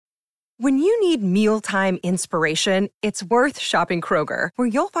When you need mealtime inspiration, it's worth shopping Kroger, where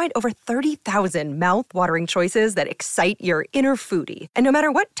you'll find over 30,000 mouth-watering choices that excite your inner foodie. And no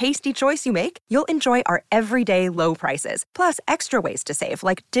matter what tasty choice you make, you'll enjoy our everyday low prices, plus extra ways to save,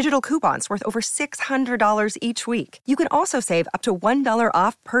 like digital coupons worth over $600 each week. You can also save up to $1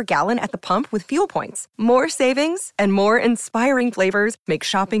 off per gallon at the pump with fuel points. More savings and more inspiring flavors make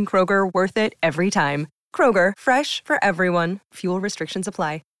shopping Kroger worth it every time. Kroger, fresh for everyone. Fuel restrictions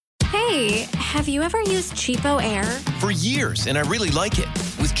apply. Hey, have you ever used Cheapo Air? For years, and I really like it.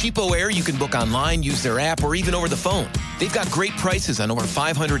 With Cheapo Air, you can book online, use their app, or even over the phone. They've got great prices on over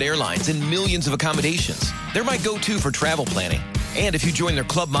 500 airlines and millions of accommodations. They're my go-to for travel planning. And if you join their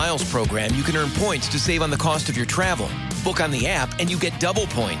Club Miles program, you can earn points to save on the cost of your travel. Book on the app, and you get double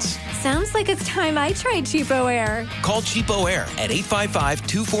points. Sounds like it's time I tried Cheapo Air. Call Cheapo Air at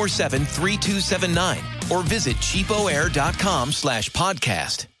 855-247-3279 or visit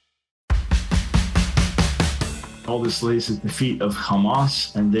cheapoair.com/podcast. All this lays at the feet of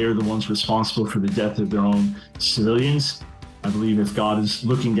Hamas, and they're the ones responsible for the death of their own civilians. I believe if God is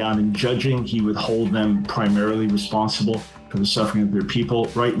looking down and judging, he would hold them primarily responsible for the suffering of their people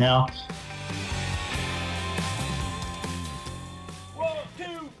right now. 1, 2,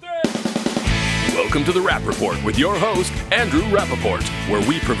 3. Welcome to the Rap Report with your host, Andrew Rappaport, where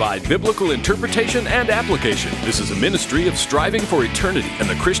we provide biblical interpretation and application. This is a ministry of Striving for Eternity and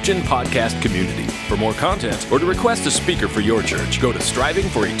the Christian podcast community. For more content or to request a speaker for your church, go to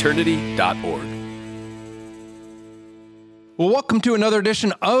strivingforeternity.org. Well, welcome to another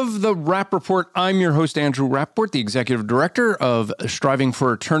edition of the Rap Report. I'm your host, Andrew Rappaport, the Executive Director of Striving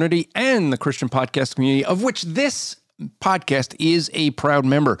for Eternity and the Christian podcast community, of which this podcast is a proud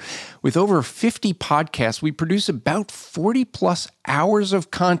member. With over 50 podcasts, we produce about 40 plus hours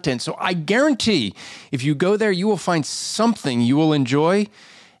of content. So I guarantee if you go there, you will find something you will enjoy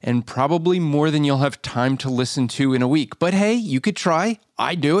and probably more than you'll have time to listen to in a week. But hey, you could try.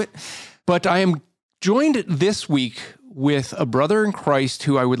 I do it. But I am joined this week with a brother in Christ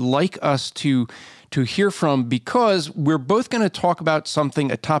who I would like us to hear from, because we're both going to talk about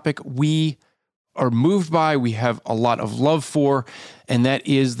a topic we are moved by, we have a lot of love for, and that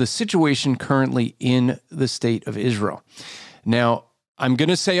is the situation currently in the state of Israel. Now, I'm going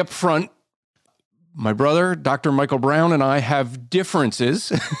to say up front, my brother, Dr. Michael Brown, and I have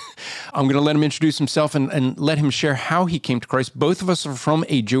differences. I'm going to let him introduce himself and let him share how he came to Christ. Both of us are from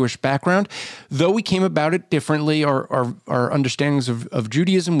a Jewish background. Though we came about it differently, our understandings of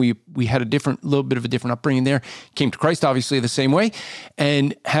Judaism, we had little bit of a different upbringing there. Came to Christ, obviously, the same way,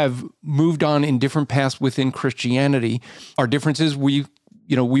 and have moved on in different paths within Christianity. Our differences, we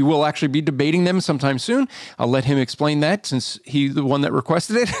will actually be debating them sometime soon. I'll let him explain that since he's the one that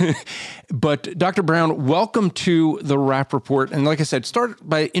requested it. But Dr. Brown, welcome to the Rap Report. And like I said, start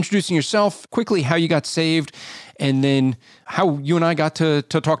by introducing yourself quickly, how you got saved, and then how you and I got to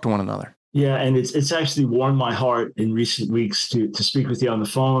talk to one another. Yeah, and it's actually warmed my heart in recent weeks to speak with you on the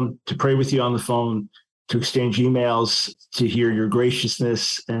phone, to pray with you on the phone, to exchange emails, to hear your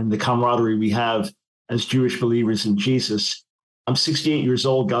graciousness and the camaraderie we have as Jewish believers in Jesus. I'm 68 years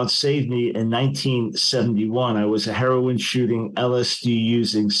old. God saved me in 1971. I was a heroin shooting, LSD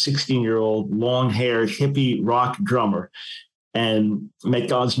using 16-year-old, long-haired, hippie rock drummer, and met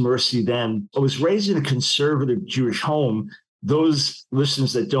God's mercy then. I was raised in a conservative Jewish home. Those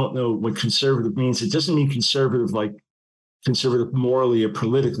listeners that don't know what conservative means, it doesn't mean conservative like conservative morally or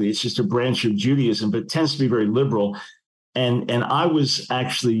politically. It's just a branch of Judaism, but it tends to be very liberal. And I was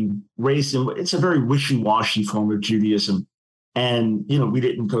actually raised in, it's a very wishy-washy form of Judaism. And, we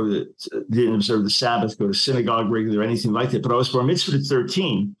didn't observe the Sabbath, go to synagogue regularly or anything like that. But I was bar mitzvah at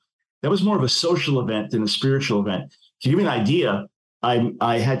 13. That was more of a social event than a spiritual event. To give you an idea,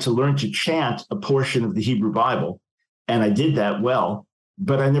 I had to learn to chant a portion of the Hebrew Bible. And I did that well,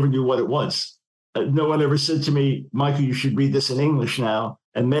 but I never knew what it was. No one ever said to me, Michael, you should read this in English now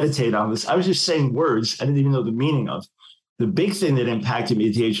and meditate on this. I was just saying words I didn't even know the meaning of. The big thing that impacted me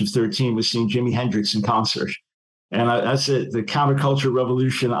at the age of 13 was seeing Jimi Hendrix in concert. And that's it, the counterculture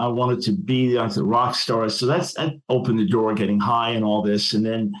revolution. I wanted to be like the rock stars. So that opened the door, getting high and all this. And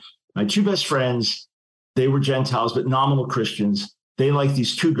then my two best friends, they were Gentiles, but nominal Christians. They liked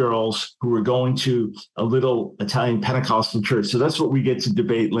these two girls who were going to a little Italian Pentecostal church. So that's what we get to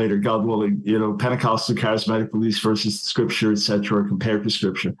debate later, God willing, Pentecostal charismatic beliefs versus scripture, et cetera, compared to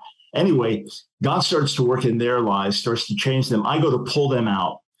scripture. Anyway, God starts to work in their lives, starts to change them. I go to pull them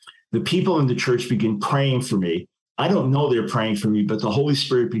out. The people in the church begin praying for me. I don't know they're praying for me, but the Holy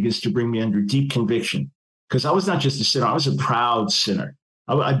Spirit begins to bring me under deep conviction, because I was not just a sinner. I was a proud sinner.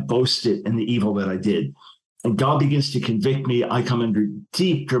 I boasted in the evil that I did. and God begins to convict me. I come under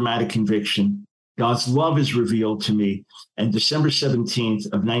deep dramatic conviction. God's love is revealed to me. And December 17th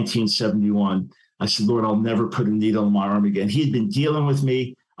of 1971, I said, Lord, I'll never put a needle in my arm again. He had been dealing with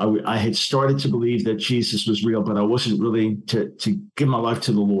me. I had started to believe that Jesus was real, but I wasn't willing to give my life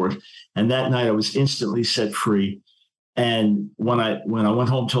to the Lord. And that night I was instantly set free. And when I went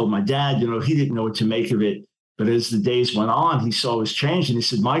home, told my dad, he didn't know what to make of it. But as the days went on, he saw his change and he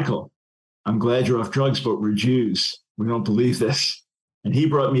said, Michael, I'm glad you're off drugs, but we're Jews. We don't believe this. And he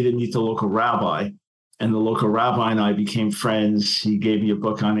brought me to meet the local rabbi. And the local rabbi and I became friends. He gave me a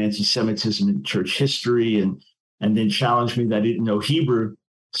book on anti-Semitism in church history and then challenged me that I didn't know Hebrew.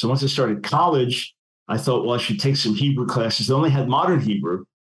 So once I started college, I thought, well, I should take some Hebrew classes. They only had modern Hebrew.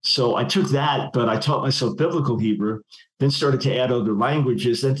 So I took that, but I taught myself biblical Hebrew, then started to add other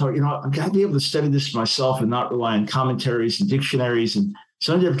languages, then thought, I'm going to be able to study this myself and not rely on commentaries and dictionaries. And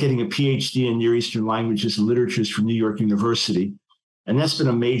so I ended up getting a PhD in Near Eastern languages and literatures from New York University. And that's been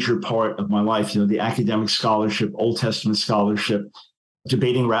a major part of my life, the academic scholarship, Old Testament scholarship,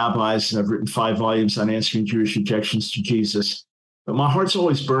 debating rabbis. And I've written 5 volumes on answering Jewish objections to Jesus. But my heart's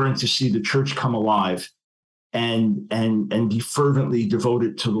always burned to see the church come alive and be fervently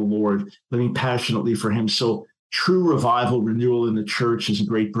devoted to the Lord, living passionately for him. So true revival, renewal in the church is a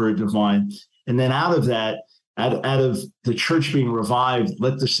great burden of mine. And then out of that, out of the church being revived,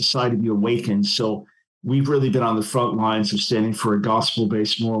 let the society be awakened. So we've really been on the front lines of standing for a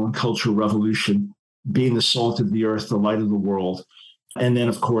gospel-based moral and cultural revolution, being the salt of the earth, the light of the world. And then,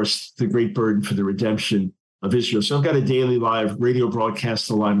 of course, the great burden for the redemption of Israel. So I've got a daily live radio broadcast,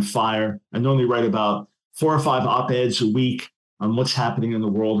 The Line of Fire. I normally write about 4 or 5 op-eds a week on what's happening in the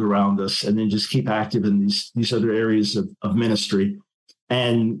world around us, and then just keep active in these other areas of ministry.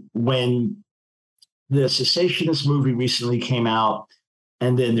 And when the cessationist movie recently came out,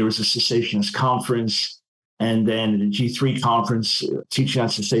 and then there was a cessationist conference, and then the G3 conference teaching on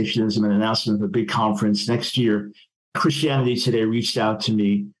cessationism, and announcement of a big conference next year, Christianity Today reached out to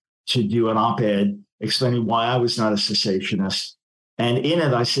me to do an op-ed explaining why I was not a cessationist. And in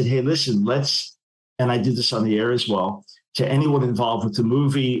it, I said, hey, listen, and I did this on the air as well, to anyone involved with the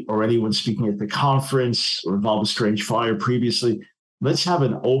movie or anyone speaking at the conference or involved with Strange Fire previously, let's have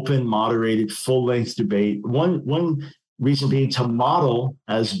an open, moderated, full-length debate. One reason being to model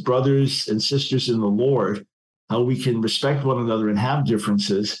as brothers and sisters in the Lord, how we can respect one another and have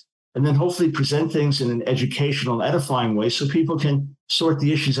differences, and then hopefully present things in an educational, edifying way so people can sort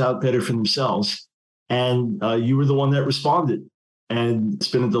the issues out better for themselves. And you were the one that responded. And it's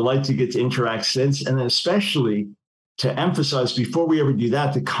been a delight to get to interact since, and then especially to emphasize before we ever do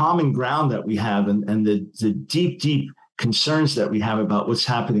that, the common ground that we have and the deep, deep concerns that we have about what's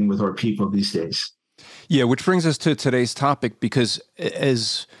happening with our people these days. Yeah, which brings us to today's topic, because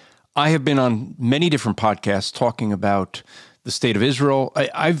as I have been on many different podcasts talking about the state of Israel,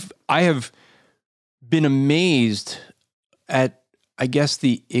 I have been amazed at, I guess,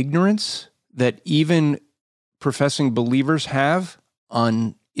 the ignorance that even professing believers have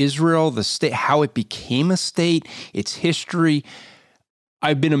on Israel, the state, how it became a state, its history.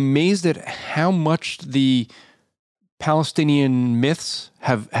 I've been amazed at how much the Palestinian myths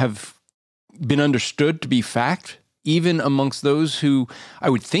have been understood to be fact, even amongst those who I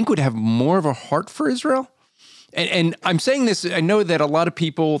would think would have more of a heart for Israel. And I'm saying this, I know that a lot of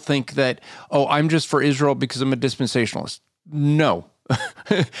people think that, oh, I'm just for Israel because I'm a dispensationalist. No.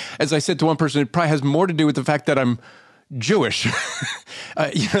 As I said to one person, it probably has more to do with the fact that I'm Jewish,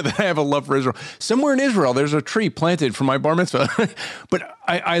 that I have a love for Israel. Somewhere in Israel, there's a tree planted for my bar mitzvah. But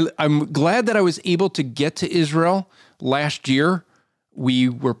I'm glad that I was able to get to Israel last year. We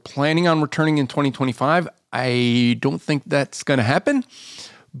were planning on returning in 2025. I don't think that's going to happen.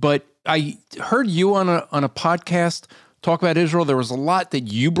 But I heard you on a podcast talk about Israel. There was a lot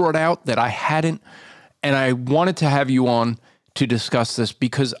that you brought out that I hadn't, and I wanted to have you on to discuss this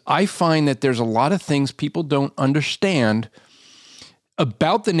because I find that there's a lot of things people don't understand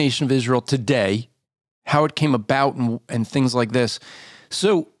about the nation of Israel today, how it came about and things like this.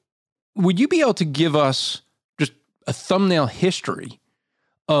 So would you be able to give us just a thumbnail history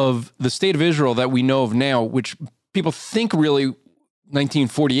of the state of Israel that we know of now, which people think really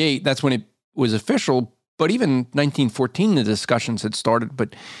 1948, that's when it was official, but even 1914, the discussions had started,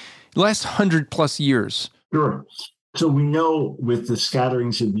 but the last 100 plus years. Sure. So we know with the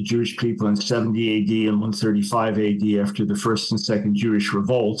scatterings of the Jewish people in 70 AD and 135 AD after the first and second Jewish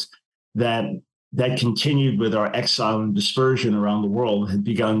revolt, that continued with our exile and dispersion around the world. It had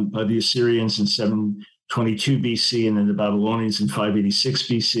begun by the Assyrians in 722 BC and then the Babylonians in 586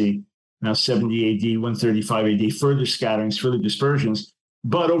 BC. Now 70 AD, 135 AD, further scatterings, further dispersions.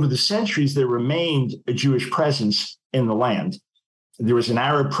 But over the centuries, there remained a Jewish presence in the land. There was an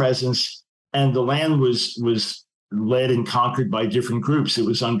Arab presence, and the land was led and conquered by different groups. It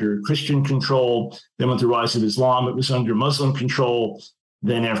was under Christian control. Then with the rise of Islam, it was under Muslim control.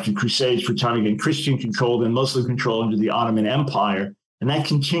 Then after Crusades, for time again, Christian control, then Muslim control under the Ottoman Empire. And that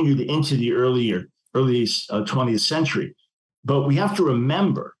continued into the early 20th century. But we have to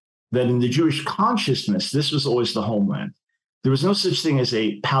remember that in the Jewish consciousness, this was always the homeland. There was no such thing as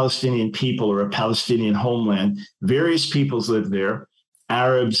a Palestinian people or a Palestinian homeland. Various peoples lived there.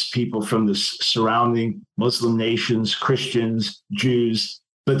 Arabs, people from the surrounding Muslim nations, Christians, Jews,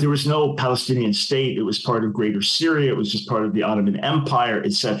 but there was no Palestinian state. It was part of Greater Syria. It was just part of the Ottoman Empire,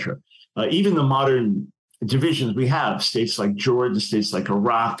 etc. Even the modern divisions we have, states like Jordan, states like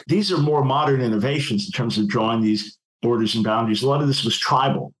Iraq, these are more modern innovations in terms of drawing these borders and boundaries. A lot of this was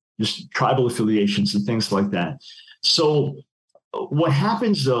tribal, just tribal affiliations and things like that. So what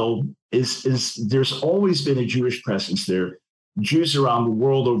happens, though, is there's always been a Jewish presence there. Jews around the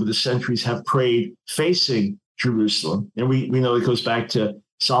world over the centuries have prayed facing Jerusalem. And we know it goes back to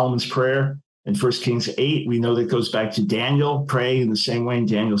Solomon's prayer in 1 Kings 8. We know that goes back to Daniel praying in the same way in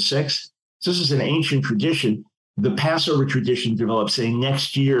Daniel 6. So this is an ancient tradition. The Passover tradition developed, saying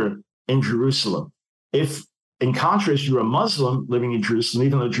next year in Jerusalem. If, in contrast, you're a Muslim living in Jerusalem,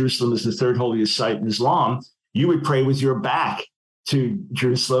 even though Jerusalem is the third holiest site in Islam, you would pray with your back to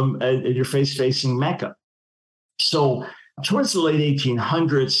Jerusalem and your face facing Mecca. So towards the late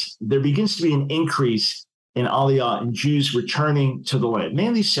 1800s, there begins to be an increase in Aliyah and Jews returning to the land,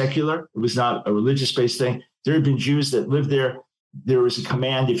 mainly secular. It was not a religious-based thing. There had been Jews that lived there. There was a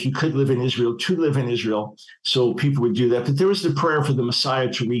command, if you could live in Israel, to live in Israel. So people would do that. But there was the prayer for the Messiah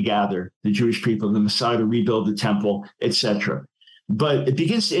to regather the Jewish people, the Messiah to rebuild the temple, etc. But it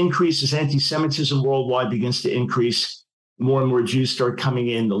begins to increase as anti-Semitism worldwide begins to increase. More and more Jews start coming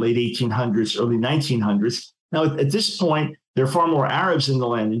in the late 1800s, early 1900s. Now, at this point, there are far more Arabs in the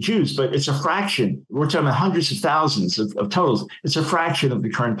land than Jews, but it's a fraction. We're talking about hundreds of thousands of totals. It's a fraction of the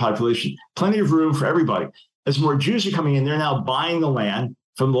current population. Plenty of room for everybody. As more Jews are coming in, they're now buying the land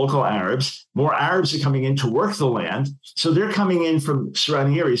from local Arabs. More Arabs are coming in to work the land. So they're coming in from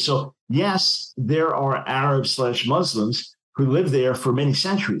surrounding areas. So yes, there are Arabs/Muslims who live there for many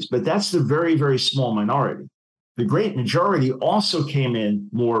centuries, but that's the very, very small minority. The great majority also came in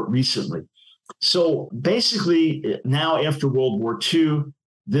more recently. So basically, now after World War II,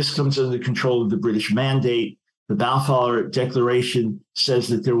 this comes under the control of the British Mandate. The Balfour Declaration says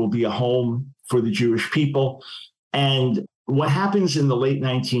that there will be a home for the Jewish people. And what happens in the late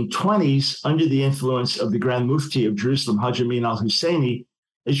 1920s, under the influence of the Grand Mufti of Jerusalem, Hajj Amin al-Husseini,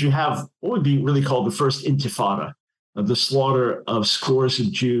 is you have what would be really called the first Intifada, of the slaughter of scores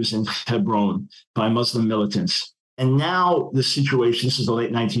of Jews in Hebron by Muslim militants. And now the situation, this is the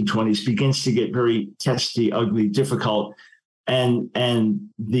late 1920s, begins to get very testy, ugly, difficult. And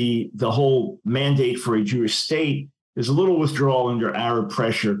the whole mandate for a Jewish state is a little withdrawal under Arab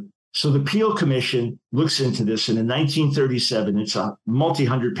pressure. So the Peel Commission looks into this. And in 1937, it's a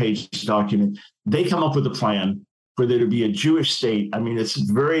multi-hundred-page document. They come up with a plan for there to be a Jewish state. I mean, it's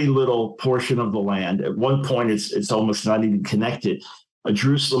a very little portion of the land. At one point, it's almost not even connected.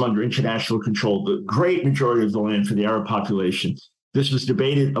 Jerusalem under international control, the great majority of the land for the Arab population. This was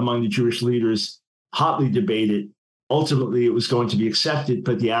debated among the Jewish leaders, hotly debated. Ultimately, it was going to be accepted,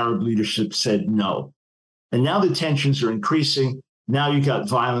 but the Arab leadership said no. And now the tensions are increasing. Now you got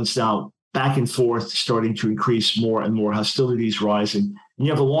violence now back and forth starting to increase more and more, hostilities rising. And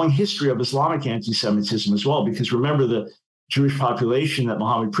you have a long history of Islamic anti-Semitism as well, because remember the Jewish population that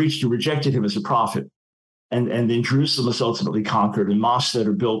Muhammad preached to rejected him as a prophet. And then Jerusalem was ultimately conquered and mosques that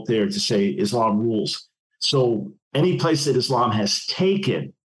are built there to say Islam rules. So any place that Islam has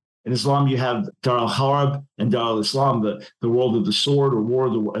taken, in Islam you have Dar al-Harb and Dar al-Islam, the world of the sword or war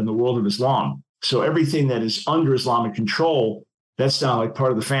and the world of Islam. So everything that is under Islamic control, that's now like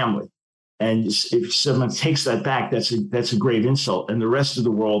part of the family. And if someone takes that back, that's a grave insult. And the rest of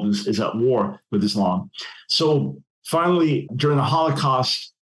the world is at war with Islam. So finally, during the Holocaust,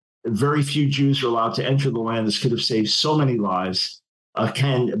 very few Jews are allowed to enter the land. This could have saved so many lives.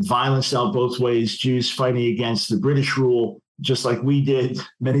 Violence out both ways, Jews fighting against the British rule, just like we did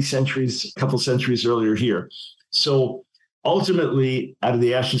a couple centuries earlier here. So ultimately, out of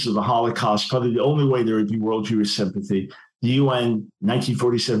the ashes of the Holocaust, probably the only way there would be world Jewish sympathy. The UN,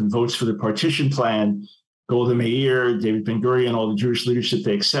 1947, votes for the partition plan. Golda Meir, David Ben-Gurion, all the Jewish leadership,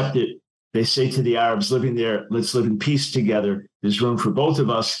 they accept it. They say to the Arabs living there, let's live in peace together. There's room for both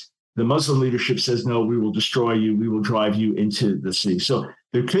of us. The Muslim leadership says, no, we will destroy you. We will drive you into the sea. So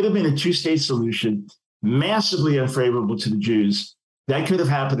there could have been a two-state solution, massively unfavorable to the Jews, That could have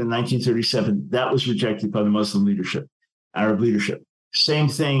happened in 1937. That was rejected by the Muslim leadership, Arab leadership. Same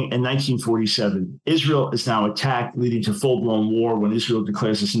thing in 1947. Israel is now attacked, leading to full-blown war when Israel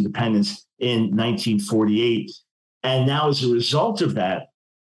declares its independence in 1948. And now, as a result of that,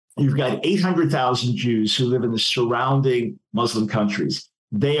 you've got 800,000 Jews who live in the surrounding Muslim countries.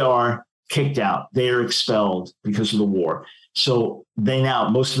 They are kicked out. They are expelled because of the war. So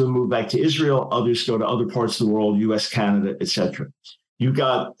most of them move back to Israel. Others go to other parts of the world, US, Canada, etc. You've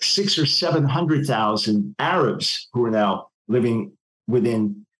got 600,000 or 700,000 Arabs who are now living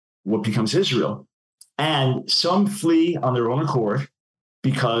within what becomes Israel. And some flee on their own accord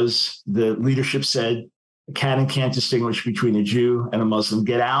because the leadership said, can and can't distinguish between a Jew and a Muslim.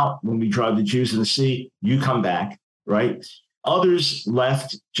 Get out. When we drive the Jews in the sea, you come back, right? Others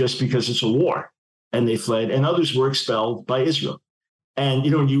left just because it's a war and they fled, and others were expelled by Israel. And,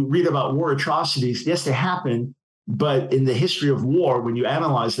 when you read about war atrocities, yes, they happen, but in the history of war, when you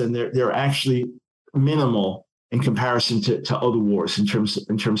analyze them, they're actually minimal in comparison to other wars in terms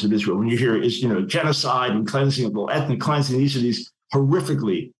of Israel. When you hear genocide and cleansing of ethnic cleansing, these are these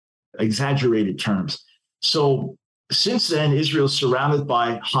horrifically exaggerated terms. So since then, Israel's surrounded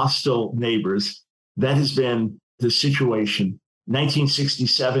by hostile neighbors. That has been the situation.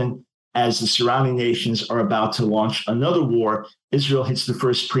 1967, as the surrounding nations are about to launch another war, Israel hits the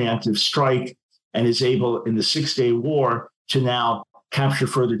first preemptive strike and is able, in the Six-Day War, to now capture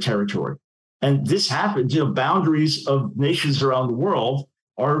further territory. And this happens, boundaries of nations around the world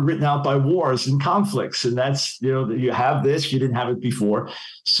are written out by wars and conflicts. And that's, you have this, you didn't have it before.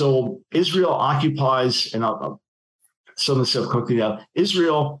 So Israel occupies, and I'll sum this up quickly now,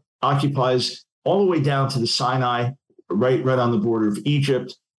 Israel occupies all the way down to the Sinai, right on the border of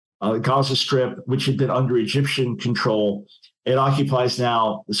Egypt, Gaza Strip, which had been under Egyptian control. It occupies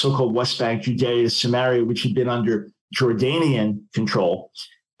now the so-called West Bank, Judea, Samaria, which had been under Jordanian control.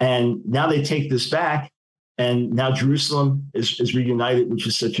 And now they take this back. And now Jerusalem is reunited, which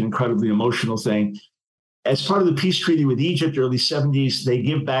is such an incredibly emotional thing. As part of the peace treaty with Egypt, early 70s, they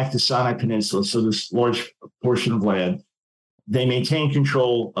give back the Sinai Peninsula, so this large portion of land. They maintain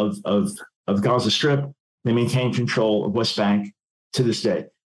control of Gaza Strip. They maintain control of West Bank to this day.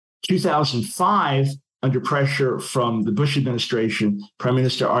 2005, under pressure from the Bush administration, Prime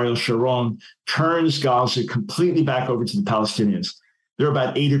Minister Ariel Sharon turns Gaza completely back over to the Palestinians. There are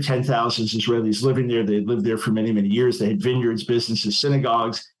about 8,000 or 10,000 Israelis living there. They had lived there for many, many years. They had vineyards, businesses,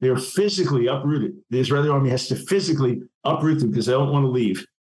 synagogues. They were physically uprooted. The Israeli army has to physically uproot them because they don't want to leave.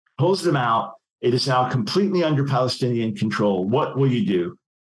 Pulls them out. It is now completely under Palestinian control. What will you do?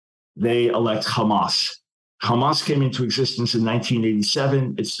 They elect Hamas. Hamas came into existence in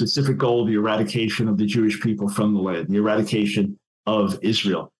 1987. Its specific goal, the eradication of the Jewish people from the land, the eradication of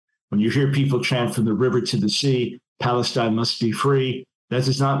Israel. When you hear people chant from the river to the sea, Palestine must be free, that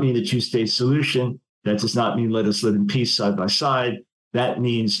does not mean a two-state solution. That does not mean let us live in peace side by side. That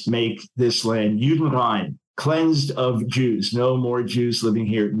means make this land Judenrein, cleansed of Jews. No more Jews living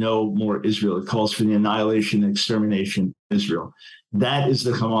here, no more Israel. It calls for the annihilation and extermination of Israel. That is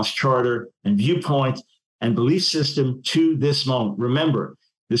the Hamas charter and viewpoint and belief system to this moment. Remember,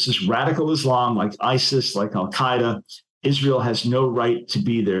 this is radical Islam like ISIS, like Al-Qaeda. Israel has no right to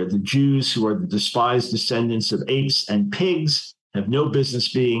be there. The Jews, who are the despised descendants of apes and pigs, have no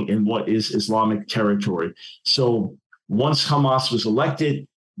business being in what is Islamic territory. So once Hamas was elected,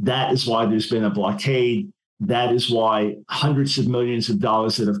 that is why there's been a blockade. That is why hundreds of millions of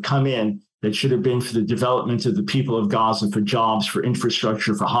dollars that have come in that should have been for the development of the people of Gaza, for jobs, for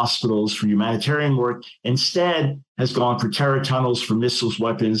infrastructure, for hospitals, for humanitarian work, instead has gone for terror tunnels, for missiles,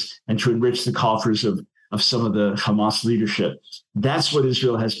 weapons, and to enrich the coffers of some of the Hamas leadership. That's what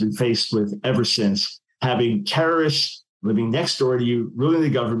Israel has been faced with ever since, having terrorists living next door to you, ruling the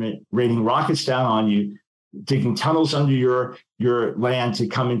government, raining rockets down on you, digging tunnels under your land to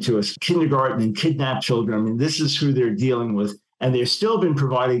come into a kindergarten and kidnap children. I mean, this is who they're dealing with. And they've still been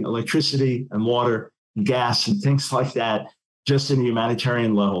providing electricity and water, and gas and things like that, just in a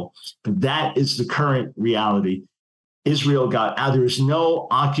humanitarian level. But that is the current reality. Israel got out. There is no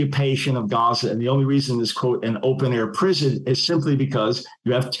occupation of Gaza. And the only reason this, quote, an open air prison is simply because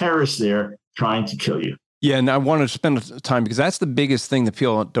you have terrorists there trying to kill you. Yeah, and I want to spend time because that's the biggest thing that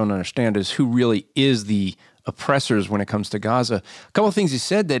people don't understand is who really is the oppressors when it comes to Gaza. A couple of things he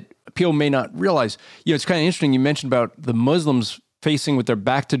said that people may not realize. It's kind of interesting. You mentioned about the Muslims facing with their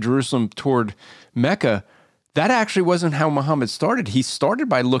back to Jerusalem toward Mecca. That actually wasn't how Muhammad started. He started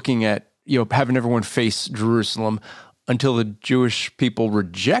by looking at, having everyone face Jerusalem until the Jewish people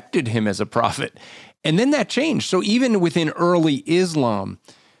rejected him as a prophet. And then that changed. So even within early Islam,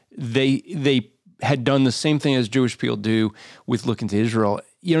 they had done the same thing as Jewish people do with looking to Israel.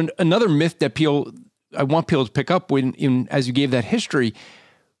 You know, another myth that I want people to pick up as you gave that history,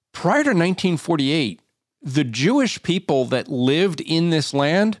 prior to 1948, the Jewish people that lived in this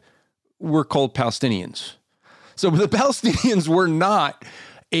land were called Palestinians. So the Palestinians were not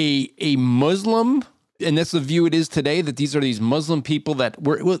a Muslim, and that's the view it is today, that these are these Muslim people that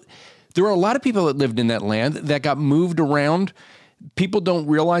were, well, there were a lot of people that lived in that land that got moved around. People don't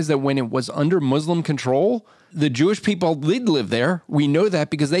realize that when it was under Muslim control, the Jewish people did live there. We know that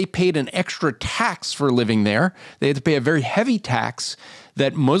because they paid an extra tax for living there. They had to pay a very heavy tax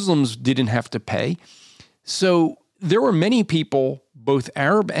that Muslims didn't have to pay. So there were many people, both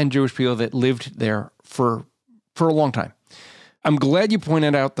Arab and Jewish people, that lived there for a long time. I'm glad you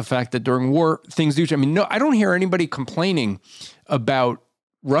pointed out the fact that during war, things do change. I mean, no, I don't hear anybody complaining about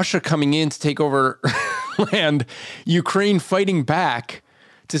Russia coming in to take over land, Ukraine fighting back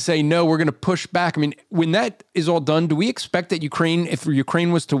to say, no, we're going to push back. I mean, when that is all done, do we expect that Ukraine, if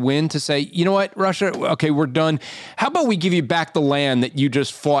Ukraine was to win, to say, you know what, Russia, okay, we're done. How about we give you back the land that you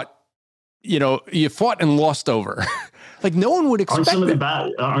just fought, you fought and lost over? Like, no one would expect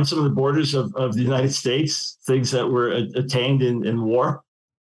that. Aren't some of the borders of the United States things that were attained in war?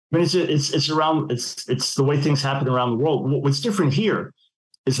 I mean, it's the way things happen around the world. What's different here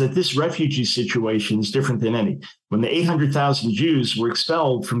is that this refugee situation is different than any. When the 800,000 Jews were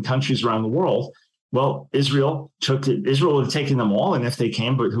expelled from countries around the world, well, Israel would have taken them all, and if they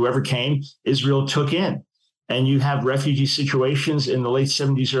came, but whoever came, Israel took in. And you have refugee situations in the late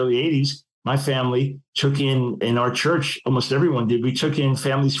 70s, early 80s. My family took in our church, almost everyone did. We took in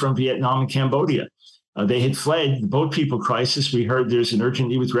families from Vietnam and Cambodia. They had fled the boat people crisis. We heard there's an urgent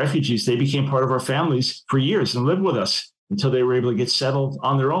need with refugees. They became part of our families for years and lived with us until they were able to get settled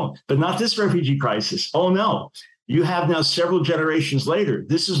on their own. But not this refugee crisis. Oh, no. You have now several generations later.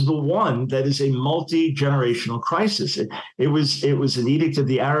 This is the one that is a multi-generational crisis. It was an edict of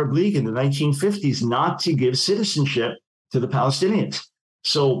the Arab League in the 1950s not to give citizenship to the Palestinians.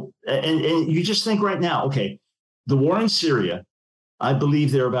 So, and you just think right now, okay, the war in Syria, I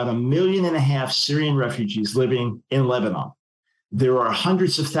believe there are about 1.5 million Syrian refugees living in Lebanon. There are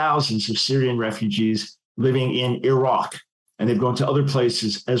hundreds of thousands of Syrian refugees living in Iraq, and they've gone to other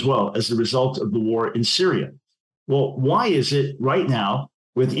places as well as a result of the war in Syria. Well, why is it right now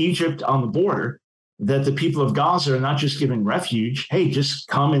with Egypt on the border that the people of Gaza are not just given refuge? Hey, just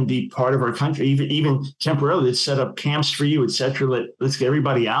come and be part of our country, even temporarily. Let's set up camps for you, etc. Let's get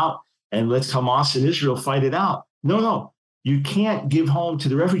everybody out and let's Hamas and Israel fight it out. No, you can't give home to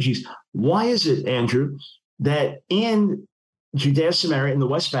the refugees. Why is it, Andrew, that in Judea, Samaria, in the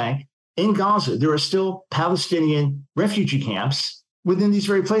West Bank, in Gaza, there are still Palestinian refugee camps within these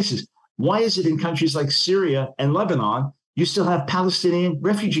very places? Why is it in countries like Syria and Lebanon, you still have Palestinian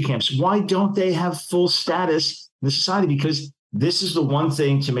refugee camps? Why don't they have full status in the society? Because this is the one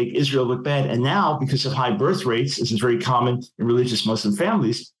thing to make Israel look bad. And now, because of high birth rates, this is very common in religious Muslim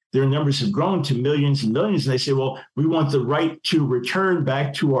families, their numbers have grown to millions and millions. And they say, well, we want the right to return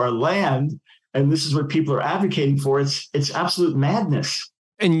back to our land. And this is what people are advocating for. It's absolute madness.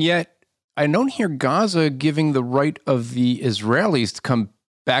 And yet, I don't hear Gaza giving the right of the Israelis to come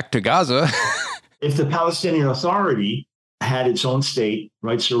back to Gaza. If the Palestinian Authority had its own state,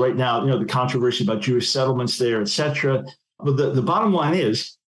 right? So right now, the controversy about Jewish settlements there, et cetera. But the bottom line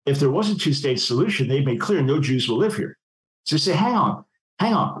is, if there was a two-state solution, they made clear no Jews will live here. So say, hang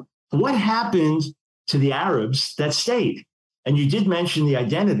on. What happened to the Arabs that stayed? And you did mention the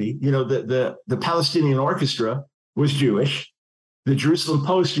identity. The Palestinian Orchestra was Jewish. The Jerusalem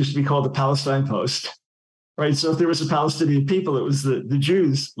Post used to be called the Palestine Post, right? So if there was a Palestinian people, it was the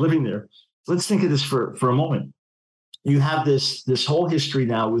Jews living there. Let's think of this for a moment. You have this whole history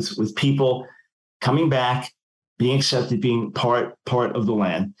now with people coming back, being accepted, being part of the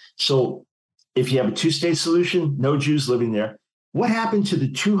land. So if you have a two-state solution, no Jews living there, what happened to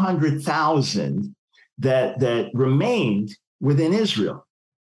the 200,000 that remained within Israel?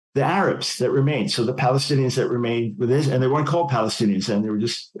 The Arabs that remained, so the Palestinians that remained within Israel, and they weren't called Palestinians then, they were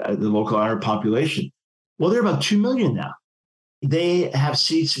just the local Arab population. Well, they're about 2 million now. They have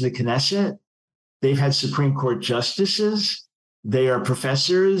seats in the Knesset. They've had Supreme Court justices. They are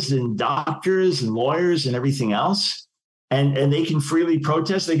professors and doctors and lawyers and everything else. And they can freely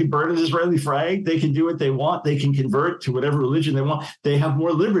protest. They can burn an Israeli flag. They can do what they want. They can convert to whatever religion they want. They have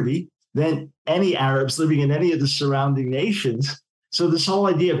more liberty than any Arabs living in any of the surrounding nations. So this whole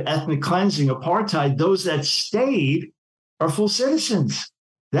idea of ethnic cleansing, apartheid, those that stayed are full citizens.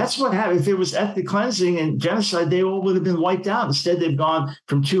 That's what happened. If it was ethnic cleansing and genocide, they all would have been wiped out. Instead, they've gone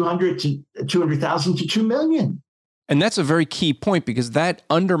from 200,000 to 2 million. And that's a very key point because that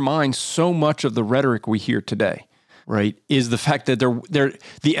undermines so much of the rhetoric we hear today, right? Is the fact that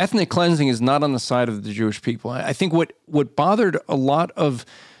the ethnic cleansing is not on the side of the Jewish people. I think what bothered a lot of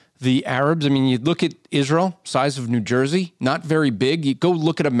the Arabs, I mean, you look at Israel, size of New Jersey, not very big. You go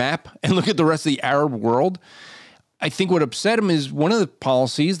look at a map and look at the rest of the Arab world. I think what upset them is one of the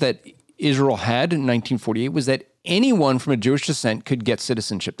policies that Israel had in 1948 was that anyone from a Jewish descent could get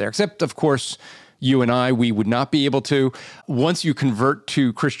citizenship there, except, of course, you and I, we would not be able to. Once you convert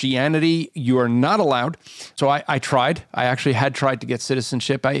to Christianity, you are not allowed. So I tried. I actually had tried to get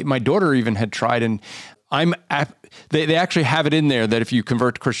citizenship. My daughter even had tried, and they actually have it in there that if you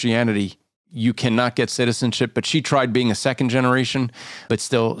convert to Christianity, you cannot get citizenship. But she tried being a second generation, but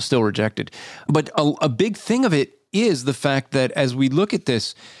still rejected. But a big thing of it is the fact that as we look at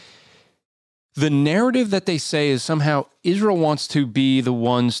this, the narrative that they say is somehow Israel wants to be the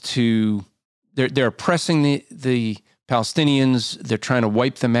ones to, they're oppressing the Palestinians, they're trying to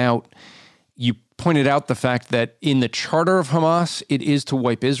wipe them out. You pointed out the fact that in the charter of Hamas, it is to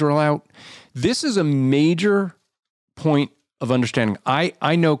wipe Israel out. This is a major point of understanding.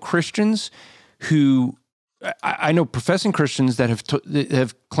 I know Christians who, I know professing Christians that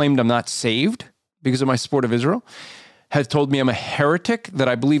have claimed I'm not saved because of my support of Israel, have told me I'm a heretic, that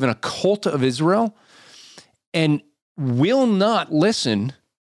I believe in a cult of Israel, and will not listen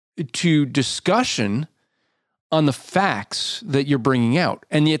to discussion on the facts that you're bringing out.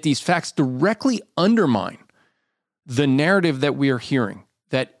 And yet these facts directly undermine the narrative that we are hearing,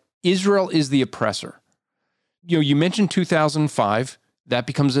 that Israel is the oppressor. You know, you mentioned 2005, that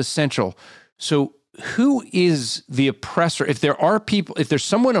becomes essential. So who is the oppressor? If there's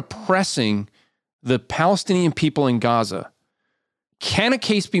someone oppressing the Palestinian people in Gaza, can a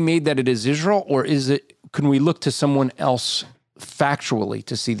case be made that it is Israel, or can we look to someone else factually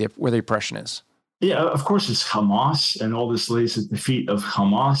to see where the oppression is? Yeah, of course it's Hamas, and all this lays at the feet of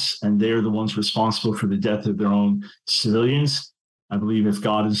Hamas, and they're the ones responsible for the death of their own civilians. I believe if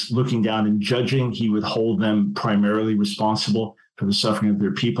God is looking down and judging, he would hold them primarily responsible for the suffering of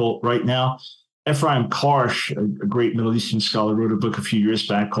their people right now. Ephraim Karsh, a great Middle Eastern scholar, wrote a book a few years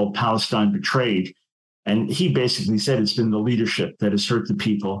back called Palestine Betrayed. And he basically said it's been the leadership that has hurt the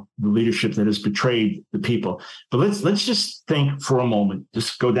people, the leadership that has betrayed the people. But let's just think for a moment,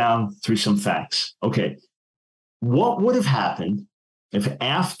 just go down through some facts. Okay, what would have happened if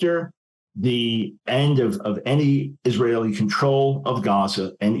after the end of any Israeli control of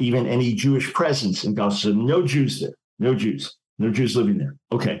Gaza and even any Jewish presence in Gaza, so no Jews there, no Jews living there.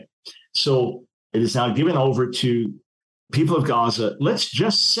 Okay, so it is now given over to people of Gaza. Let's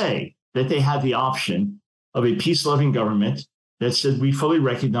just say that they had the option of a peace-loving government that said, we fully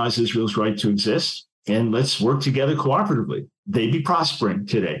recognize Israel's right to exist, and let's work together cooperatively. They'd be prospering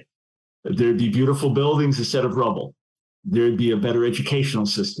today. There'd be beautiful buildings instead of rubble. There'd be a better educational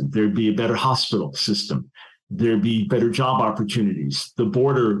system. There'd be a better hospital system. There'd be better job opportunities. The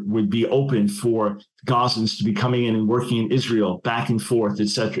border would be open for Gazans to be coming in and working in Israel, back and forth, et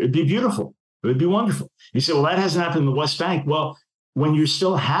cetera. It'd be beautiful. It would be wonderful. You say, well, that hasn't happened in the West Bank. Well, when you're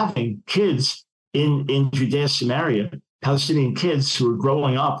still having kids in Judea, Samaria, Palestinian kids who are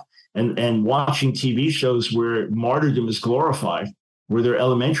growing up and watching TV shows where martyrdom is glorified, where their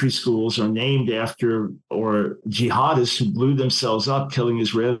elementary schools are named after or jihadists who blew themselves up, killing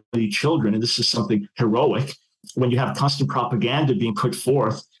Israeli children. And this is something heroic. When you have constant propaganda being put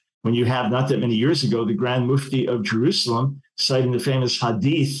forth, when you have not that many years ago, the Grand Mufti of Jerusalem citing the famous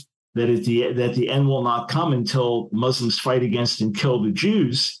hadith that the end will not come until Muslims fight against and kill the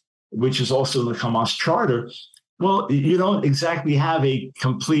Jews, which is also in the Hamas charter. Well, you don't exactly have a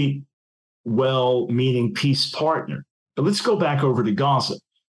complete, well-meaning peace partner. But let's go back over to Gaza.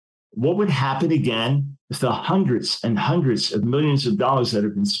 What would happen again if the hundreds and hundreds of millions of dollars that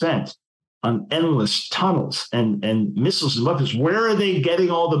have been spent on endless tunnels and missiles and weapons, where are they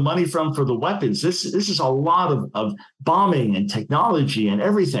getting all the money from for the weapons? This is a lot of bombing and technology and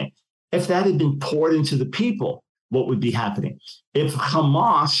everything. If that had been poured into the people, what would be happening? If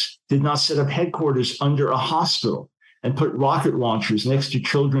Hamas did not set up headquarters under a hospital and put rocket launchers next to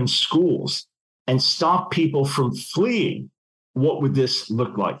children's schools and stop people from fleeing, what would this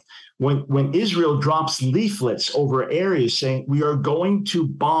look like? When Israel drops leaflets over areas saying, we are going to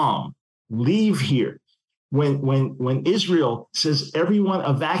bomb, leave here. When Israel says, everyone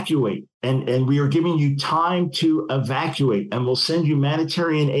evacuate, and we are giving you time to evacuate, and we'll send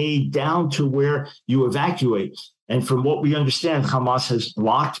humanitarian aid down to where you evacuate. And from what we understand, Hamas has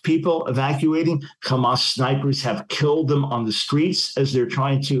blocked people evacuating. Hamas snipers have killed them on the streets as they're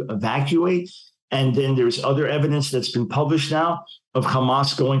trying to evacuate. And then there's other evidence that's been published now of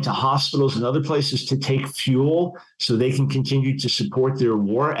Hamas going to hospitals and other places to take fuel so they can continue to support their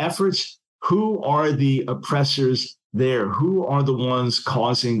war efforts? Who are the oppressors there? Who are the ones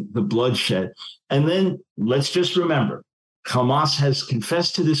causing the bloodshed? And then let's just remember, Hamas has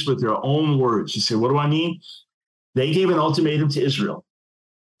confessed to this with their own words. You say, what do I mean? They gave an ultimatum to Israel.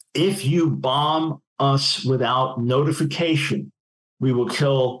 If you bomb us without notification, we will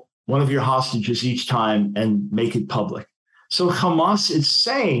kill one of your hostages each time and make it public. So Hamas is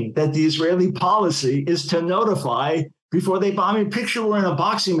saying that the Israeli policy is to notify before they bomb you. Picture we're in a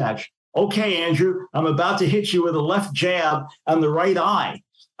boxing match. Okay, Andrew, I'm about to hit you with a left jab on the right eye.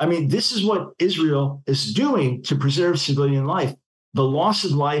 I mean, this is what Israel is doing to preserve civilian life. The loss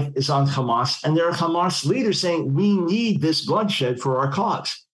of life is on Hamas, and there are Hamas leaders saying we need this bloodshed for our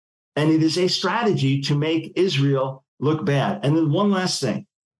cause. And it is a strategy to make Israel look bad. And then one last thing.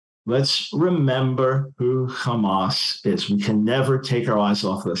 Let's remember who Hamas is. We can never take our eyes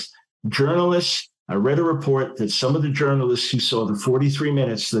off this. Journalists, I read a report that some of the journalists who saw the 43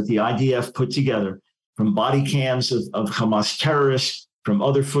 minutes that the IDF put together from body cams of Hamas terrorists, from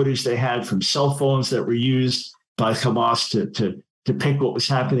other footage they had, from cell phones that were used by Hamas to depict what was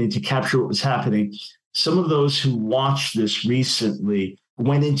happening, to capture what was happening. Some of those who watched this recently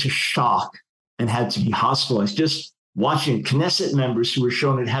went into shock and had to be hospitalized. Just watching Knesset members who were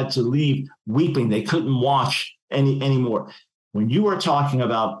shown it had to leave weeping. They couldn't watch anymore. When you are talking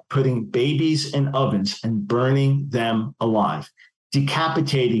about putting babies in ovens and burning them alive,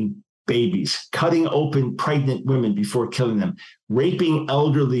 decapitating babies, cutting open pregnant women before killing them, raping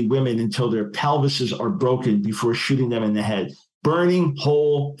elderly women until their pelvises are broken before shooting them in the head, burning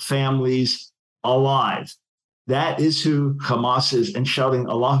whole families alive. That is who Hamas is, and shouting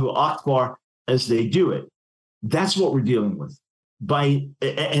Allahu Akbar as they do it. That's what we're dealing with.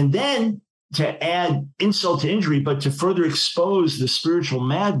 And then to add insult to injury, but to further expose the spiritual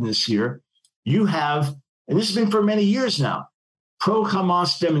madness here, you have, and this has been for many years now,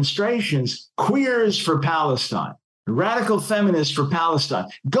 pro-Hamas demonstrations, queers for Palestine, radical feminists for Palestine.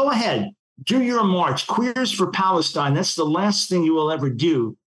 Go ahead, do your march, queers for Palestine. That's the last thing you will ever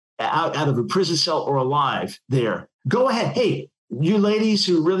do out of a prison cell or alive there. Go ahead. Hey, you ladies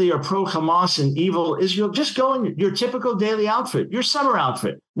who really are pro-Hamas and evil Israel, just go in your typical daily outfit, your summer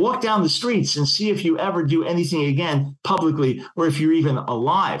outfit. Walk down the streets and see if you ever do anything again publicly or if you're even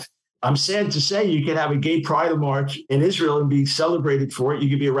alive. I'm sad to say you could have a gay pride march in Israel and be celebrated for it. You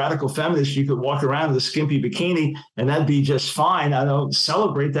could be a radical feminist. You could walk around in a skimpy bikini and that'd be just fine. I don't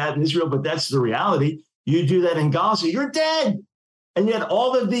celebrate that in Israel, but that's the reality. You do that in Gaza, you're dead. And yet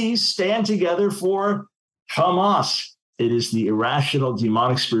all of these stand together for Hamas. It is the irrational,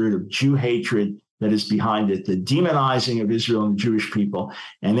 demonic spirit of Jew hatred that is behind it, the demonizing of Israel and the Jewish people.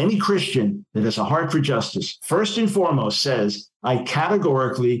 And any Christian that has a heart for justice, first and foremost, says, I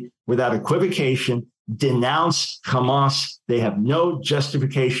categorically, without equivocation, denounce Hamas. They have no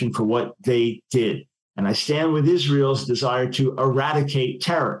justification for what they did. And I stand with Israel's desire to eradicate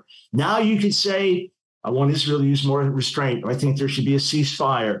terror. Now you could say, I want Israel to use more restraint, or I think there should be a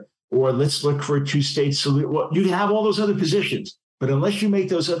ceasefire, or let's look for a two-state solution. Well, you can have all those other positions, but unless you make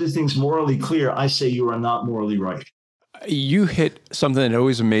those other things morally clear, I say you are not morally right. You hit something that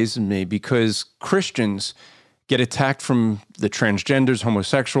always amazes me, because Christians get attacked from the transgenders,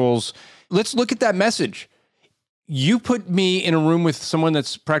 homosexuals. Let's look at that message. You put me in a room with someone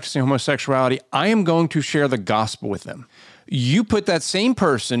that's practicing homosexuality, I am going to share the gospel with them. You put that same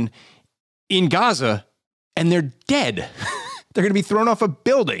person in Gaza, and they're dead. They're going to be thrown off a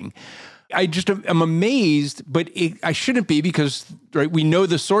building. I just am amazed, but I shouldn't be, because right, we know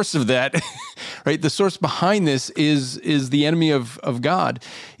the source of that. Right, the source behind this is the enemy of God.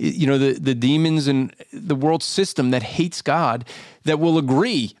 You know, the demons and the world system that hates God, that will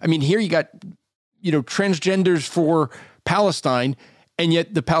agree. I mean, here you got transgenders for Palestine, and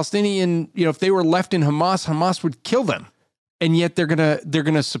yet the Palestinian, if they were left in Hamas would kill them. And yet they're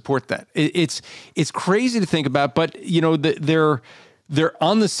gonna support that. It's crazy to think about, but they're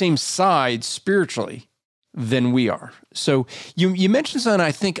on the same side spiritually than we are. So you mentioned something.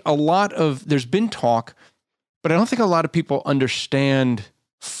 I think there's been talk, but I don't think a lot of people understand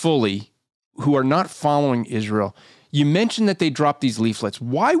fully who are not following Israel. You mentioned that they dropped these leaflets.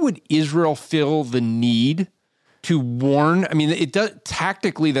 Why would Israel feel the need to warn? I mean,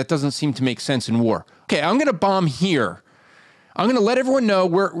 tactically that doesn't seem to make sense in war. Okay, I'm going to bomb here. I'm going to let everyone know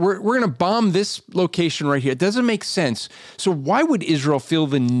we're going to bomb this location right here. It doesn't make sense. So why would Israel feel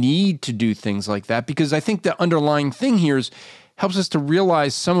the need to do things like that? Because I think the underlying thing here helps us to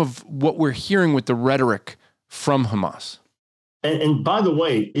realize some of what we're hearing with the rhetoric from Hamas. And by the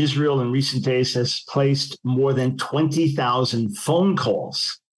way, Israel in recent days has placed more than 20,000 phone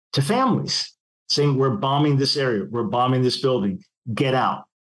calls to families saying, we're bombing this area, we're bombing this building, get out.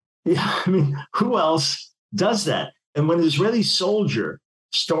 Yeah, I mean, who else does that? And when an Israeli soldier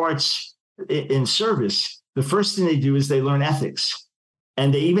starts in service, the first thing they do is they learn ethics.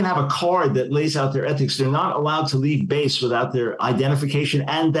 And they even have a card that lays out their ethics. They're not allowed to leave base without their identification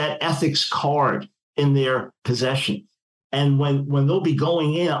and that ethics card in their possession. And when they'll be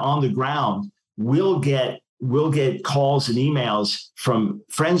going in on the ground, we'll get calls and emails from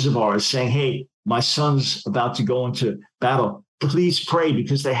friends of ours saying, hey, my son's about to go into battle. Please pray,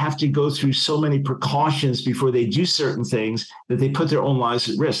 because they have to go through so many precautions before they do certain things that they put their own lives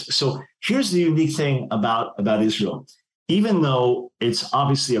at risk. So here's the unique thing about Israel. Even though it's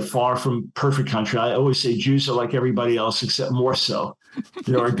obviously a far from perfect country, I always say Jews are like everybody else, except more so.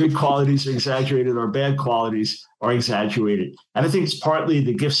 Our good qualities are exaggerated, our bad qualities are exaggerated. And I think it's partly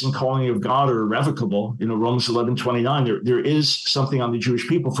the gifts and calling of God are irrevocable. Romans 11:29, there is something on the Jewish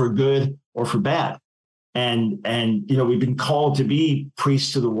people for good or for bad. And we've been called to be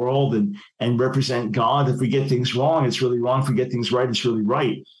priests to the world and represent God. If we get things wrong, it's really wrong. If we get things right, it's really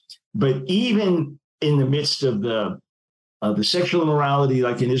right. But even in the midst of the sexual immorality,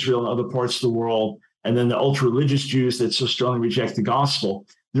 like in Israel and other parts of the world, and then the ultra-religious Jews that so strongly reject the gospel,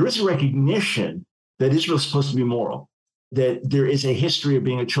 there is a recognition that Israel is supposed to be moral, that there is a history of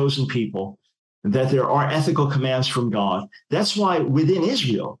being a chosen people, that there are ethical commands from God. That's why within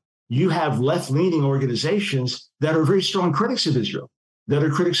Israel, you have left-leaning organizations that are very strong critics of Israel, that are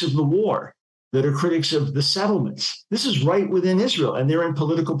critics of the war, that are critics of the settlements. This is right within Israel, and they're in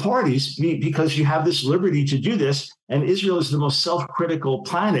political parties because you have this liberty to do this, and Israel is the most self-critical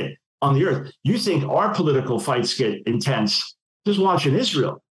planet on the earth. You think our political fights get intense. Just watching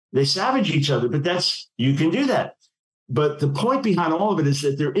Israel. They savage each other, but you can do that. But the point behind all of it is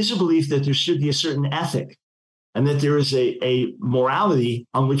that there is a belief that there should be a certain ethic and that there is a morality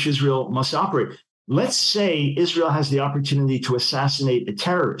on which Israel must operate. Let's say Israel has the opportunity to assassinate a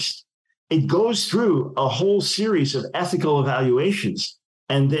terrorist. It goes through a whole series of ethical evaluations.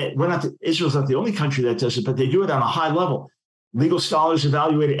 And that Israel's not the only country that does it, but they do it on a high level. Legal scholars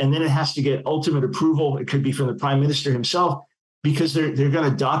evaluate it, and then it has to get ultimate approval. It could be from the prime minister himself, because they're going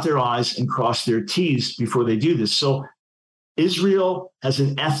to dot their I's and cross their T's before they do this. So Israel has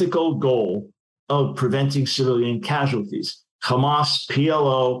an ethical goal of preventing civilian casualties. Hamas,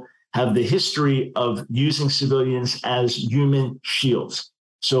 PLO have the history of using civilians as human shields.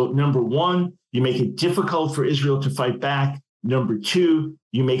 So number one, you make it difficult for Israel to fight back. Number two,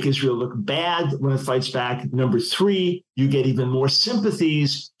 you make Israel look bad when it fights back. Number three, you get even more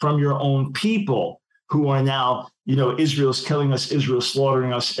sympathies from your own people who are now, Israel's killing us, Israel's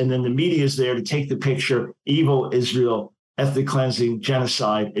slaughtering us. And then the media is there to take the picture, evil Israel, ethnic cleansing,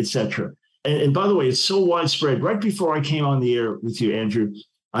 genocide, etc. And by the way, it's so widespread. Right before I came on the air with you, Andrew,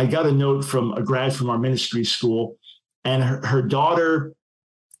 I got a note from a grad from our ministry school, and her daughter,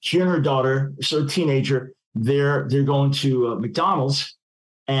 she and her daughter, so a teenager, they're going to McDonald's,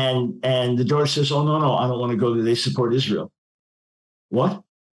 and the daughter says, "Oh, no, I don't want to go there. They support Israel." What?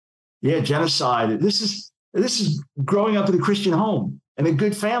 Yeah, genocide. This is growing up in a Christian home and a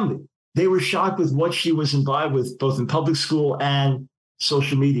good family. They were shocked with what she was imbibed with, both in public school and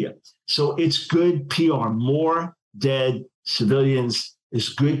social media. So it's good PR. More dead civilians is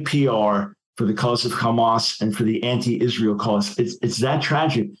good PR for the cause of Hamas and for the anti-Israel cause. It's that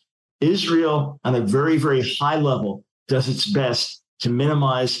tragic. Israel, on a very, very high level, does its best to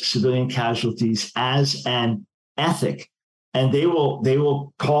minimize civilian casualties as an ethic. And they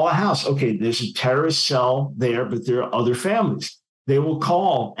will call a house. Okay, there's a terrorist cell there, but there are other families. They will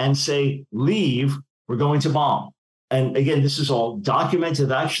call and say, leave, we're going to bomb. And again, this is all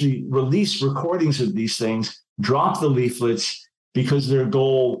documented, actually release recordings of these things, drop the leaflets, because their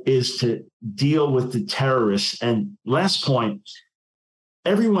goal is to deal with the terrorists. And last point,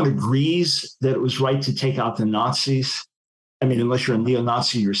 everyone agrees that it was right to take out the Nazis. I mean, unless you're a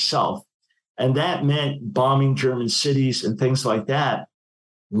neo-Nazi yourself. And that meant bombing German cities and things like that.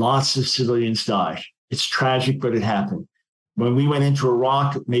 Lots of civilians died. It's tragic, but it happened. When we went into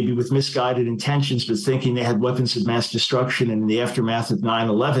Iraq, maybe with misguided intentions, but thinking they had weapons of mass destruction, and in the aftermath of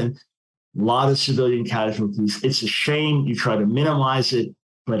 9/11, a lot of civilian casualties. It's a shame. You try to minimize it,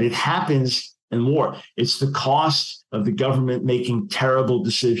 but it happens in war. It's the cost of the government making terrible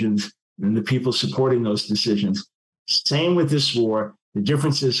decisions and the people supporting those decisions. Same with this war. The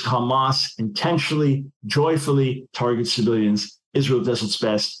difference is Hamas intentionally, joyfully targets civilians. Israel does its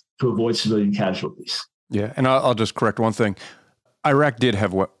best to avoid civilian casualties. Yeah, and I'll just correct one thing. Iraq did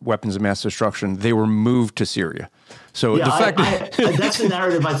have weapons of mass destruction. They were moved to Syria. So the fact that's the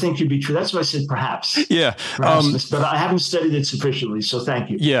narrative I think could be true. That's why I said perhaps. Yeah. Perhaps, but I haven't studied it sufficiently. So thank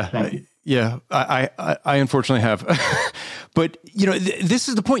you. Yeah. Thank you. Yeah. I unfortunately have. But, this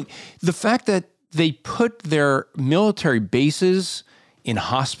is the point. The fact that they put their military bases in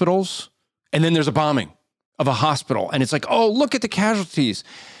hospitals, and then there's a bombing of a hospital, and it's like, oh, look at the casualties.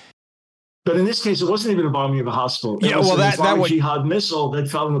 But in this case, it wasn't even a bombing of a hospital. It was an Islamic Jihad missile that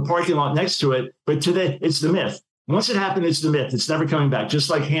fell in the parking lot next to it. But today, it's the myth. Once it happened, it's the myth. It's never coming back. Just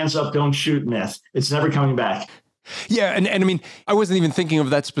like hands up, don't shoot myth. It's never coming back. Yeah, and I mean, I wasn't even thinking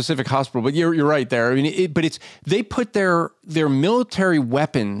of that specific hospital, but you're right there. I mean, they put their military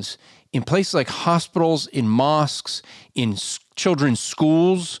weapons in places like hospitals, in mosques, in children's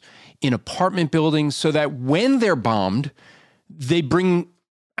schools, in apartment buildings, so that when they're bombed, they bring,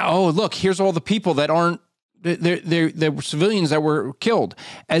 oh, look, here's all the people that aren't, there were civilians that were killed,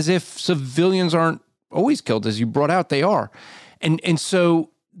 as if civilians aren't always killed, as you brought out, they are. And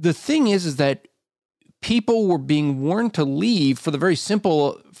so the thing is that people were being warned to leave for the very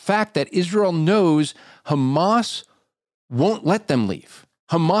simple fact that Israel knows Hamas won't let them leave.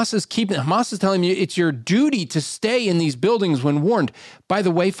 Hamas is telling you it's your duty to stay in these buildings when warned. By the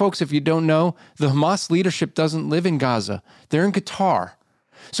way, folks, if you don't know, the Hamas leadership doesn't live in Gaza. They're in Qatar.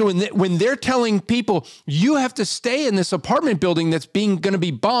 So when they're telling people, you have to stay in this apartment building that's going to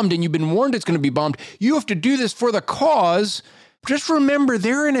be bombed and you've been warned it's going to be bombed, you have to do this for the cause. Just remember,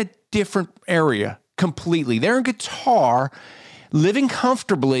 they're in a different area completely. They're in Qatar, living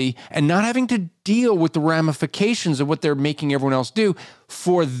comfortably and not having to deal with the ramifications of what they're making everyone else do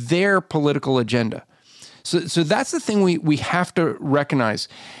for their political agenda. So that's the thing we have to recognize.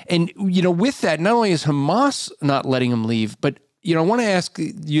 And, with that, not only is Hamas not letting them leave, but, I want to ask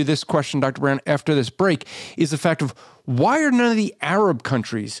you this question, Dr. Brown, after this break, is the fact of why are none of the Arab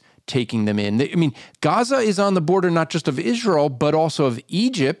countries taking them in? I mean, Gaza is on the border not just of Israel, but also of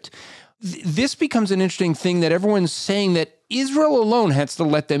Egypt. This becomes an interesting thing that everyone's saying that Israel alone has to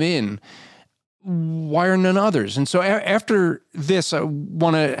let them in. Why are none others? And so after this, I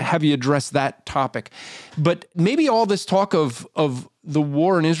want to have you address that topic. But maybe all this talk of the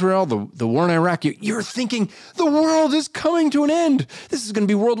war in Israel, the war in Iraq, you're thinking the world is coming to an end. This is going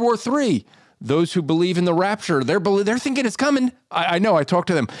to be World War III. Those who believe in the rapture, they're thinking it's coming. I know, I talked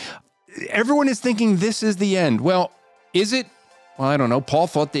to them. Everyone is thinking this is the end. Well, is it? Well, I don't know. Paul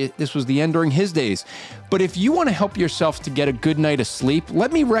thought this was the end during his days. But if you want to help yourself to get a good night of sleep,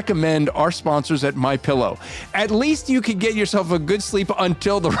 let me recommend our sponsors at MyPillow. At least you could get yourself a good sleep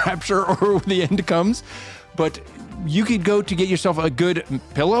until the rapture or the end comes. But you could go to get yourself a good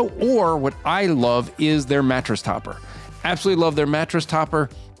pillow, or what I love is their mattress topper. Absolutely love their mattress topper.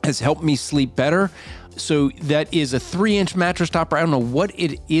 Has helped me sleep better. So that is a 3-inch mattress topper. I don't know what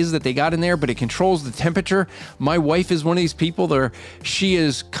it is that they got in there, but it controls the temperature. My wife is one of these people that she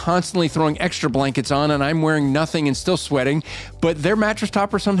is constantly throwing extra blankets on, and I'm wearing nothing and still sweating. But their mattress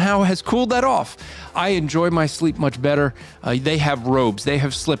topper somehow has cooled that off. I enjoy my sleep much better. They have robes, they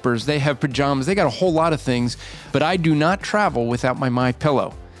have slippers, they have pajamas, they got a whole lot of things. But I do not travel without my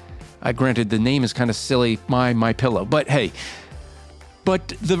MyPillow. Granted, the name is kind of silly, MyPillow, but hey. But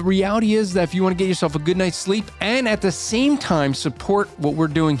the reality is that if you want to get yourself a good night's sleep and at the same time support what we're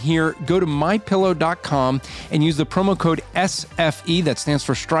doing here, go to mypillow.com and use the promo code SFE, that stands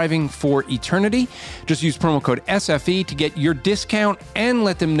for Striving for Eternity. Just use promo code SFE to get your discount and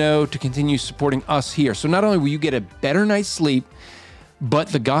let them know to continue supporting us here. So not only will you get a better night's sleep, but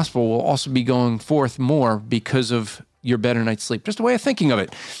the gospel will also be going forth more because of your better night's sleep. Just a way of thinking of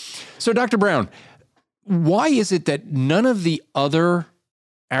it. So Dr. Brown, why is it that none of the other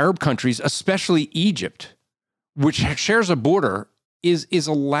Arab countries, especially Egypt, which shares a border, is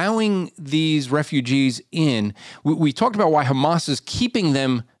allowing these refugees in? We talked about why Hamas is keeping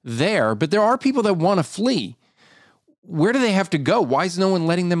them there, but there are people that want to flee. Where do they have to go? Why is no one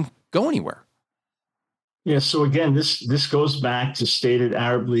letting them go anywhere? Yeah, so again, this goes back to stated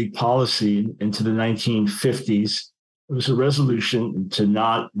Arab League policy into the 1950s. It was a resolution to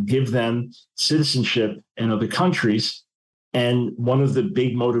not give them citizenship in other countries. And one of the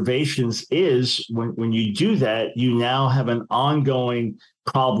big motivations is when you do that, you now have an ongoing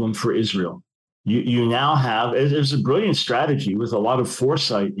problem for Israel. You now have, it's a brilliant strategy with a lot of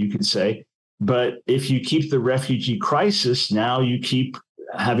foresight, you could say. But if you keep the refugee crisis, now you keep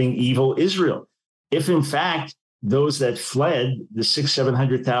having evil Israel. If in fact, those that fled, the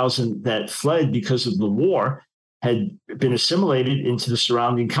 700,000 that fled because of the war, had been assimilated into the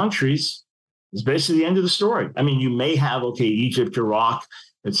surrounding countries, is basically the end of the story. I mean, you may have, Egypt, Iraq,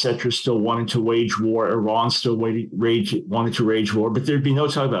 etc., still wanting to wage war. Iran still wanting to wage war. But there'd be no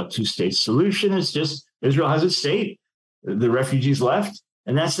talk about two-state solution. It's just Israel has its state. The refugees left,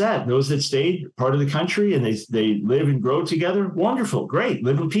 and that's that. Those that stayed, part of the country, and they live and grow together. Wonderful, great,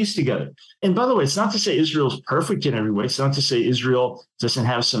 live in peace together. And by the way, it's not to say Israel's perfect in every way. It's not to say Israel doesn't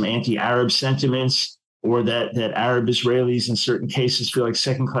have some anti-Arab sentiments, or that Arab Israelis in certain cases feel like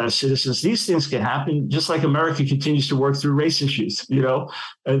second-class citizens. These things can happen, just like America continues to work through race issues,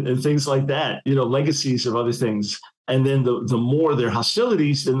 and things like that, legacies of other things. And then the more their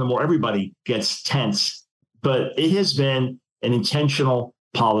hostilities, then the more everybody gets tense. But it has been an intentional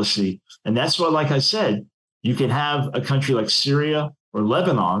policy. And that's why, like I said, you can have a country like Syria or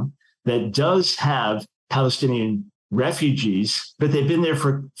Lebanon that does have Palestinian refugees, but they've been there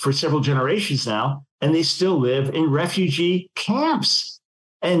for several generations now, and they still live in refugee camps.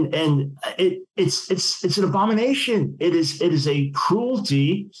 And it's an abomination. It is a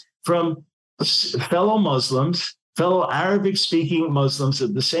cruelty from fellow Muslims, fellow Arabic-speaking Muslims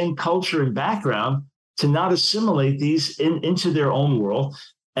of the same culture and background, to not assimilate these into their own world.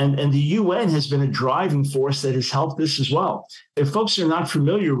 And the UN has been a driving force that has helped this as well. If folks are not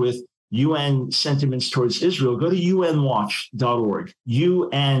familiar with UN sentiments towards Israel, go to unwatch.org,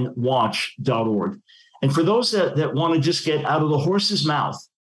 unwatch.org. And for those that want to just get out of the horse's mouth,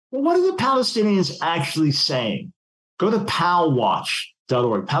 well, what are the Palestinians actually saying? Go to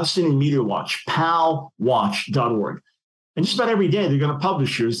palwatch.org, Palestinian Media Watch, palwatch.org. And just about every day, they're going to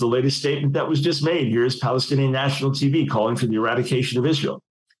publish, here's the latest statement that was just made. Here's Palestinian National TV calling for the eradication of Israel.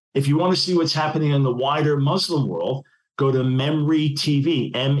 If you want to see what's happening in the wider Muslim world, go to Memri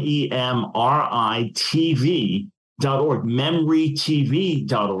TV, MEMRI.TV.org,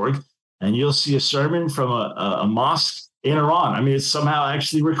 memritv.org, and you'll see a sermon from a mosque in Iran. I mean, it's somehow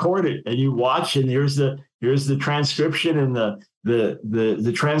actually recorded, and you watch, and here's the transcription and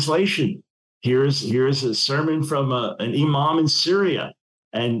the translation. Here's a sermon from an imam in Syria.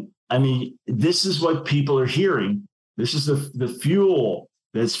 And I mean, this is what people are hearing. This is the fuel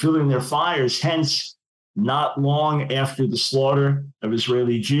that's fueling their fires. Hence, not long after the slaughter of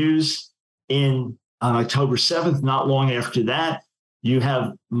Israeli Jews on October 7th, not long after that, you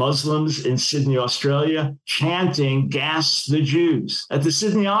have Muslims in Sydney, Australia, chanting, "Gas the Jews," at the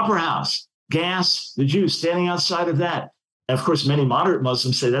Sydney Opera House. Gas the Jews, standing outside of that. And of course, many moderate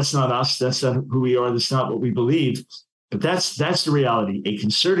Muslims say that's not us, that's not who we are, that's not what we believe. But that's the reality, a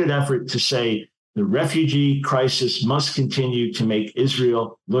concerted effort to say the refugee crisis must continue to make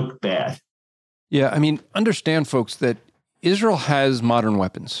Israel look bad. Yeah, I mean, understand, folks, that Israel has modern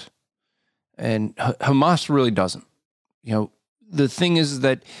weapons, and Hamas really doesn't. The thing is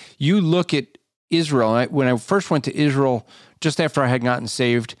that you look at Israel, when I first went to Israel, just after I had gotten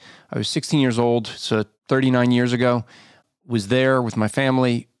saved, I was 16 years old, so 39 years ago, was there with my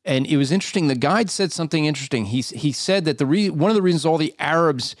family. And it was interesting. The guide said something interesting. He said that one of the reasons all the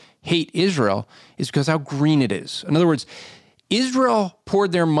Arabs hate Israel is because how green it is. In other words, Israel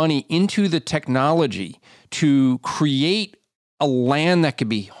poured their money into the technology to create a land that could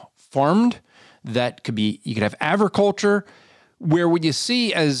be farmed, you could have agriculture, where what you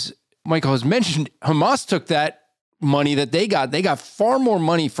see, as Michael has mentioned, Hamas took that money that they got far more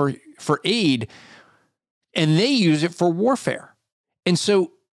money for aid, and they use it for warfare. And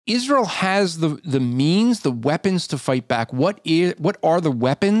so Israel has the means, the weapons to fight back. What are the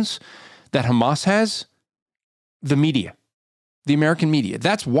weapons that Hamas has? The media, the American media.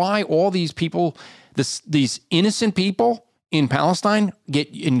 That's why all these people, these innocent people in Palestine,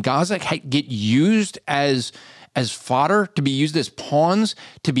 in Gaza, get used as fodder, to be used as pawns,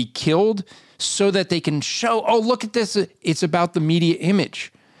 to be killed, so that they can show, oh, look at this. It's about the media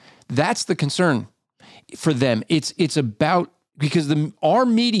image. That's the concern for them. It's about, because our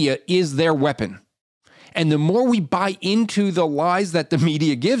media is their weapon. And the more we buy into the lies that the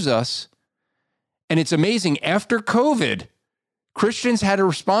media gives us, and it's amazing, after COVID, Christians had a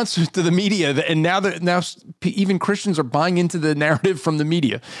response to the media, and now even Christians are buying into the narrative from the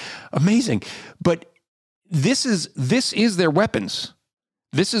media. Amazing. But this is their weapons.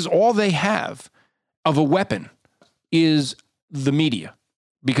 This is all they have of a weapon, is the media.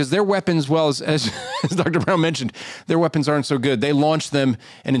 Because their weapons, well, as Dr. Brown mentioned, their weapons aren't so good. They launch them,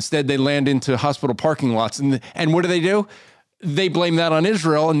 and instead they land into hospital parking lots. And what do? They blame that on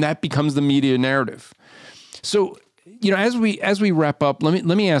Israel, and that becomes the media narrative. So, as we wrap up, let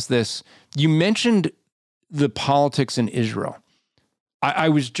me ask this. You mentioned the politics in Israel. I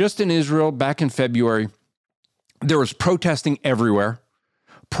was just in Israel back in February. There was protesting everywhere.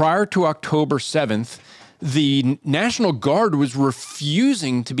 Prior to October 7th, the National Guard was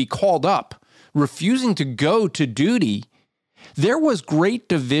refusing to be called up, refusing to go to duty, There was great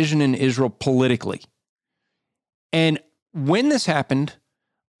division in Israel politically. And when this happened,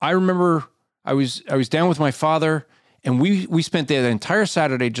 I remember I was down with my father, and we spent the entire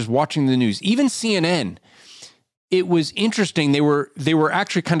Saturday just watching the news, even CNN. It was interesting. They were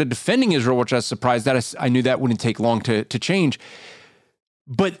actually kind of defending Israel, which I was surprised that I knew that wouldn't take long to change.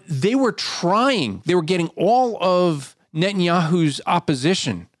 But they were getting all of Netanyahu's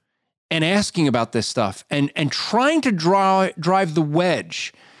opposition and asking about this stuff and trying to drive the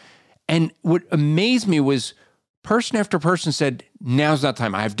wedge. And what amazed me was person after person said, now's not the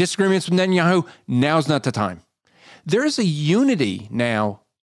time. I have disagreements with Netanyahu. Now's not the time. There is a unity now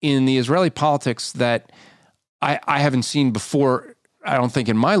in the Israeli politics that I haven't seen before, I don't think,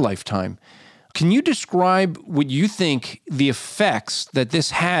 in my lifetime. Can you describe what you think the effects that this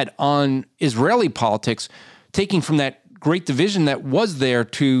had on Israeli politics, taking from that great division that was there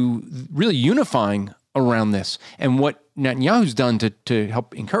to really unifying around this, and what Netanyahu's done to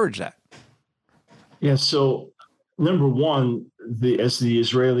help encourage that? Yeah, so number one, as the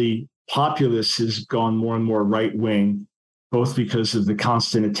Israeli populace has gone more and more right-wing, both because of the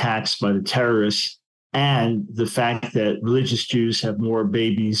constant attacks by the terrorists and the fact that religious Jews have more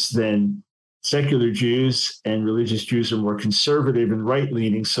babies than secular Jews, and religious Jews are more conservative and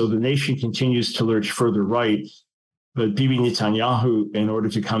right-leaning, so the nation continues to lurch further right. But Bibi Netanyahu, in order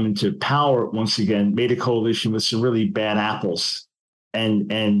to come into power once again, made a coalition with some really bad apples.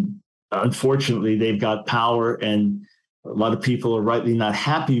 And unfortunately, they've got power, and a lot of people are rightly not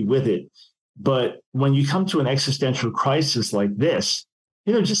happy with it. But when you come to an existential crisis like this,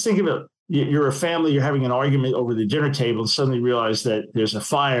 just think of it. You're a family, you're having an argument over the dinner table, and suddenly realize that there's a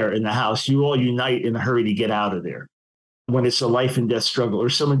fire in the house. You all unite in a hurry to get out of there when it's a life and death struggle, or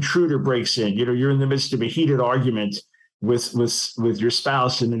some intruder breaks in. You're in the midst of a heated argument with your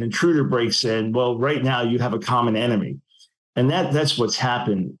spouse, and an intruder breaks in. Well, right now you have a common enemy. And that's what's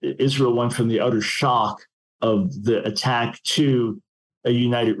happened. Israel went from the utter shock of the attack to a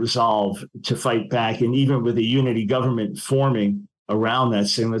united resolve to fight back. And even with a unity government forming around that,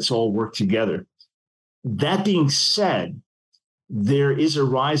 saying, let's all work together. That being said, there is a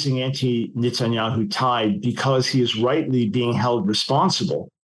rising anti-Netanyahu tide because he is rightly being held responsible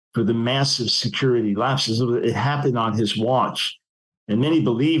for the massive security lapses. It happened on his watch. And many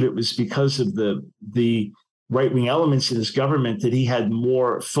believe it was because of the right-wing elements in his government that he had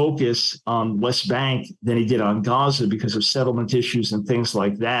more focus on West Bank than he did on Gaza because of settlement issues and things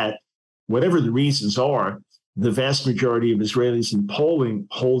like that. Whatever the reasons are, the vast majority of Israelis in polling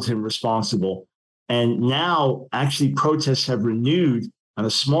hold him responsible. And now actually protests have renewed on a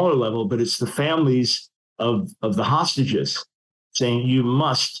smaller level, but it's the families of the hostages saying, you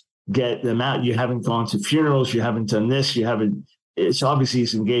must get them out. You haven't gone to funerals. You haven't done this. It's obviously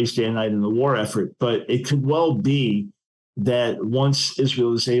he's engaged day and night in the war effort, but it could well be that once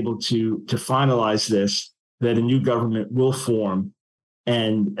Israel is able to finalize this, that a new government will form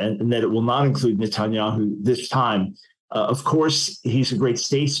and that it will not include Netanyahu this time. Of course, he's a great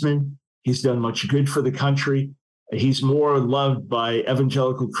statesman. He's done much good for the country. He's more loved by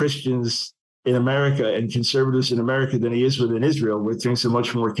evangelical Christians in America and conservatives in America than he is within Israel, where things are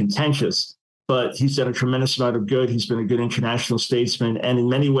much more contentious. But he's done a tremendous amount of good. He's been a good international statesman and in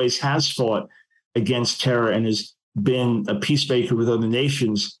many ways has fought against terror and has been a peacemaker with other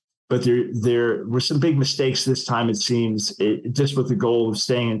nations. But there were some big mistakes this time, it seems, just with the goal of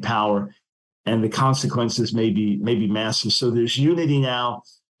staying in power, and the consequences may be massive. So there's unity now,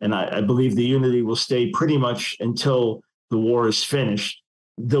 and I believe the unity will stay pretty much until the war is finished.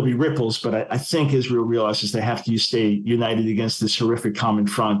 There'll be ripples, but I think Israel realizes they have to stay united against this horrific common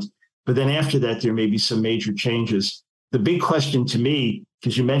front. But then after that, there may be some major changes. The big question to me,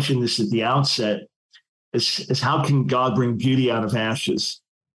 because you mentioned this at the outset, is how can God bring beauty out of ashes?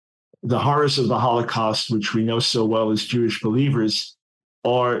 The horrors of the Holocaust, which we know so well as Jewish believers,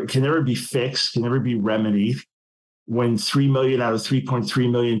 can never be fixed, can never be remedied. When 3 million out of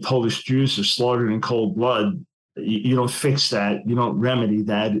 3.3 million Polish Jews are slaughtered in cold blood, you don't fix that, you don't remedy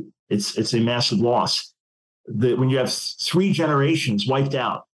that. It's a massive loss. When you have 3 generations wiped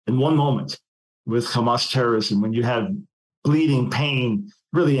out in one moment with Hamas terrorism, when you have bleeding pain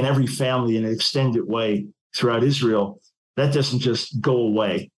really in every family in an extended way throughout Israel, that doesn't just go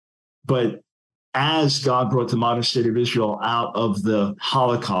away. But as God brought the modern state of Israel out of the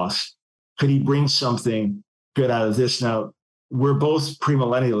Holocaust, could he bring something good out of this? Now, we're both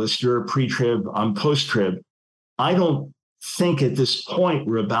premillennialists. You're a pre-trib, I'm post-trib. I don't think at this point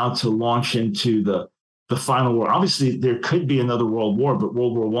we're about to launch into the final war. Obviously, there could be another world war, but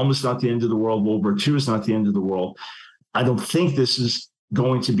World War I was not the end of the world. World War II is not the end of the world. I don't think this is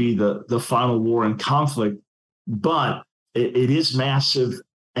going to be the final war and conflict. But it is massive.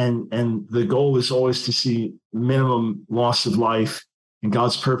 And the goal is always to see minimum loss of life and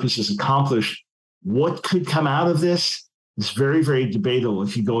God's purpose is accomplished. What could come out of this is very, very debatable.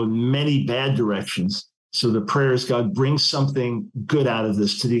 It could go in many bad directions. So the prayer is, God, bring something good out of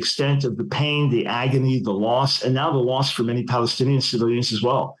this to the extent of the pain, the agony, the loss, and now the loss for many Palestinian civilians as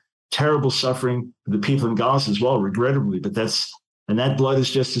well. Terrible suffering for the people in Gaza as well, regrettably. But that blood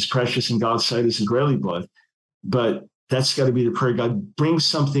is just as precious in God's sight as Israeli blood. But that's got to be the prayer. God, bring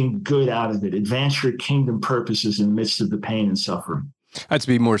something good out of it. Advance your kingdom purposes in the midst of the pain and suffering. To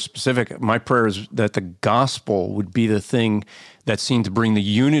be more specific, my prayer is that the gospel would be the thing that seemed to bring the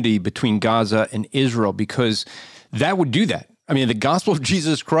unity between Gaza and Israel, because that would do that. I mean, the gospel of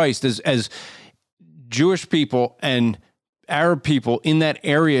Jesus Christ, as Jewish people and Arab people in that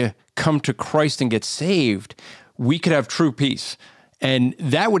area come to Christ and get saved, we could have true peace. And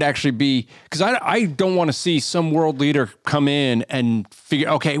that would actually be, because I don't want to see some world leader come in and figure,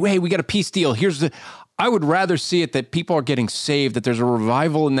 okay, hey, we got a peace deal. I would rather see it that people are getting saved, that there's a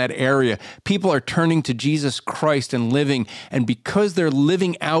revival in that area. People are turning to Jesus Christ and living. And because they're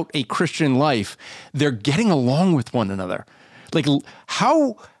living out a Christian life, they're getting along with one another. Like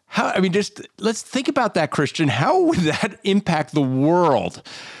how, I mean, just let's think about that, Christian. How would that impact the world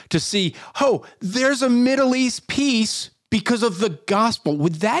to see, oh, there's a Middle East peace because of the gospel?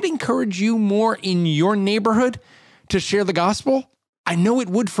 Would that encourage you more in your neighborhood to share the gospel? I know it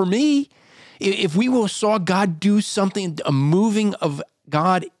would for me. If we saw God do something, a moving of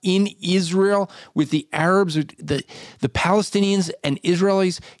God in Israel with the Arabs, the Palestinians and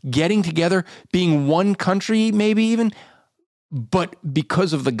Israelis getting together, being one country maybe even, but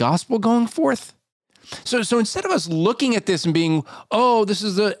because of the gospel going forth. So instead of us looking at this and being, oh, this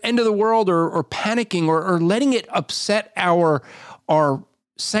is the end of the world, or panicking, or letting it upset our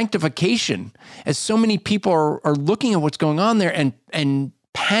sanctification, as so many people are looking at what's going on there and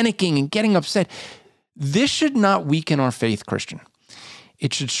panicking and getting upset, this should not weaken our faith, Christian.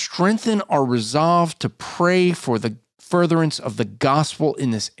 It should strengthen our resolve to pray for the furtherance of the gospel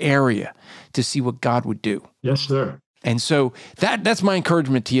in this area to see what God would do. Yes, sir. And so that's my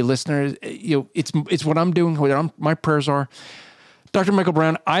encouragement to you, listeners. It's what I'm doing, what my prayers are. Dr. Michael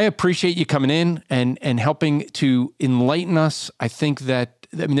Brown, I appreciate you coming in and helping to enlighten us. I think that,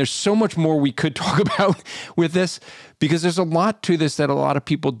 there's so much more we could talk about with this, because there's a lot to this that a lot of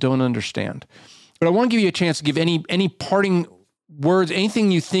people don't understand. But I want to give you a chance to give any parting words,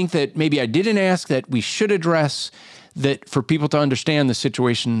 anything you think that maybe I didn't ask that we should address, that for people to understand the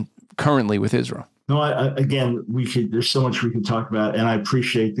situation currently with Israel. No, again, there's so much we could talk about, and I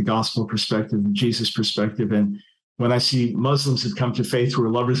appreciate the gospel perspective, the Jesus perspective. And when I see Muslims that come to faith who are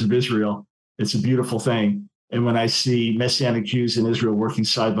lovers of Israel, it's a beautiful thing. And when I see Messianic Jews in Israel working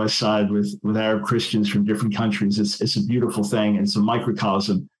side by side with Arab Christians from different countries, it's a beautiful thing. And it's a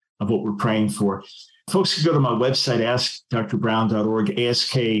microcosm of what we're praying for. Folks can go to my website, askdrbrown.org,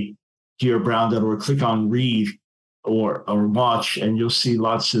 askdrbrown.org, click on read or watch, and you'll see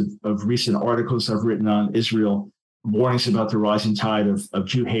lots of recent articles I've written on Israel, warnings about the rising tide of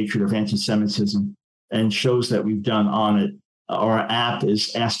Jew hatred, of anti-Semitism, and shows that we've done on it. Our app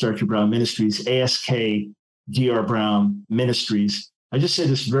is Ask Dr. Brown Ministries, ASK Brown Ministries. I just say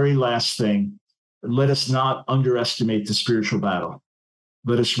this very last thing. Let us not underestimate the spiritual battle.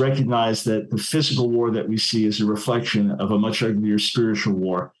 Let us recognize that the physical war that we see is a reflection of a much uglier spiritual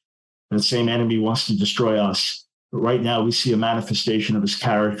war. That same enemy wants to destroy us. But right now we see a manifestation of his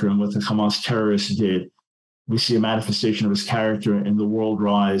character in what the Hamas terrorists did. We see a manifestation of his character in the world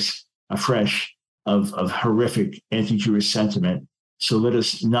rise afresh of horrific anti-Jewish sentiment. So let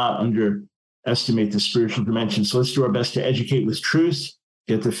us not underestimate the spiritual dimension. So let's do our best to educate with truth,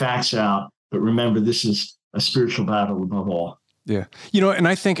 get the facts out, but remember, this is a spiritual battle above all. Yeah. And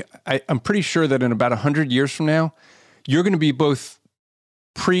I think, I'm pretty sure that in about 100 years from now, you're going to be both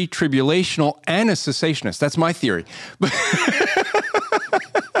pre-tribulational and a cessationist. That's my theory.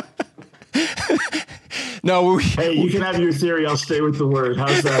 No. Hey, you can have your theory. I'll stay with the word.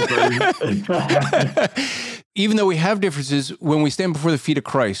 How's that, buddy? Even though we have differences, when we stand before the feet of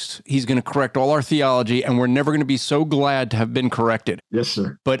Christ, he's going to correct all our theology, and we're never going to be so glad to have been corrected. Yes,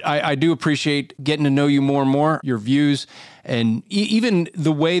 sir. But I do appreciate getting to know you more and more, your views, and even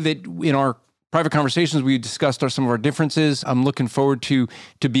the way that in our private conversations we discussed some of our differences. I'm looking forward to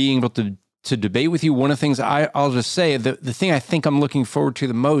being able to debate with you. One of the things I'll just say, the thing I think I'm looking forward to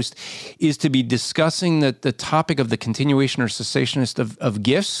the most is to be discussing the topic of the continuation or cessationist of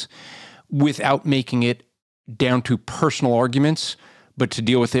gifts without making it down to personal arguments, but to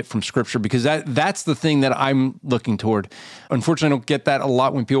deal with it from Scripture, because that's the thing that I'm looking toward. Unfortunately, I don't get that a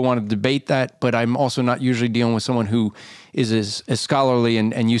lot when people want to debate that, but I'm also not usually dealing with someone who is as scholarly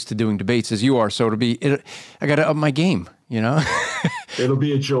and used to doing debates as you are. So I got to up my game, you know? It'll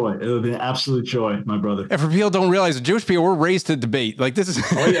be a joy. It'll be an absolute joy, my brother. And for people who don't realize, the Jewish people, we're raised to debate. Like this is,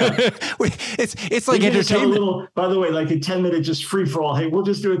 oh yeah, it's like entertainment. By the way, like a 10-minute just free for all. Hey, we'll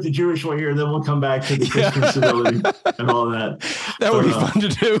just do it the Jewish way here, then we'll come back to the Christian civility and all that. That would be fun to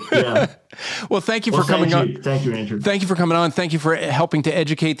do. Yeah. Well, thank you for coming on. Thank you, Andrew. Thank you for coming on. Thank you for helping to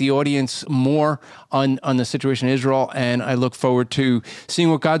educate the audience more on the situation in Israel. And I look forward to seeing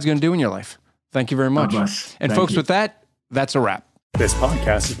what God's going to do in your life. Thank you very much. And folks, with that, that's a wrap. This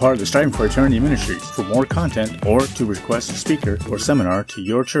podcast is part of the Striving for Eternity ministry. For more content or to request a speaker or seminar to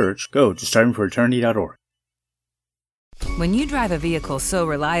your church, go to strivingforeternity.org. When you drive a vehicle so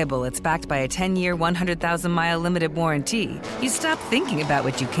reliable it's backed by a 10-year, 100,000-mile limited warranty, you stop thinking about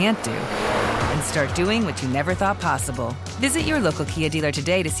what you can't do and start doing what you never thought possible. Visit your local Kia dealer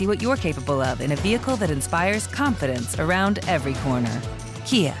today to see what you're capable of in a vehicle that inspires confidence around every corner.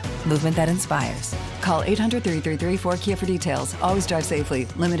 Kia, movement that inspires. Call 800-333-4KIA for details. Always drive safely.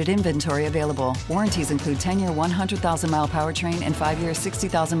 Limited inventory available. Warranties include 10-year, 100,000-mile powertrain and 5-year,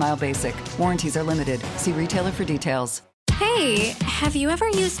 60,000-mile basic. Warranties are limited. See retailer for details. Hey, have you ever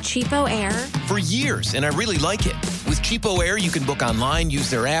used Cheapo Air? For years, and I really like it. With Cheapo Air, you can book online, use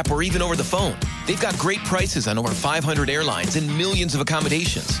their app, or even over the phone. They've got great prices on over 500 airlines and millions of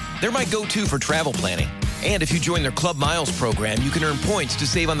accommodations. They're my go-to for travel planning. And if you join their Club Miles program, you can earn points to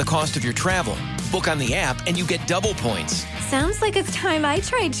save on the cost of your travel. Book on the app and you get double points. Sounds like it's time I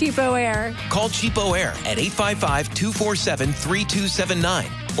tried Cheapo Air. Call Cheapo Air at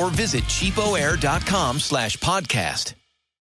 855-247-3279 or visit cheapoair.com/podcast.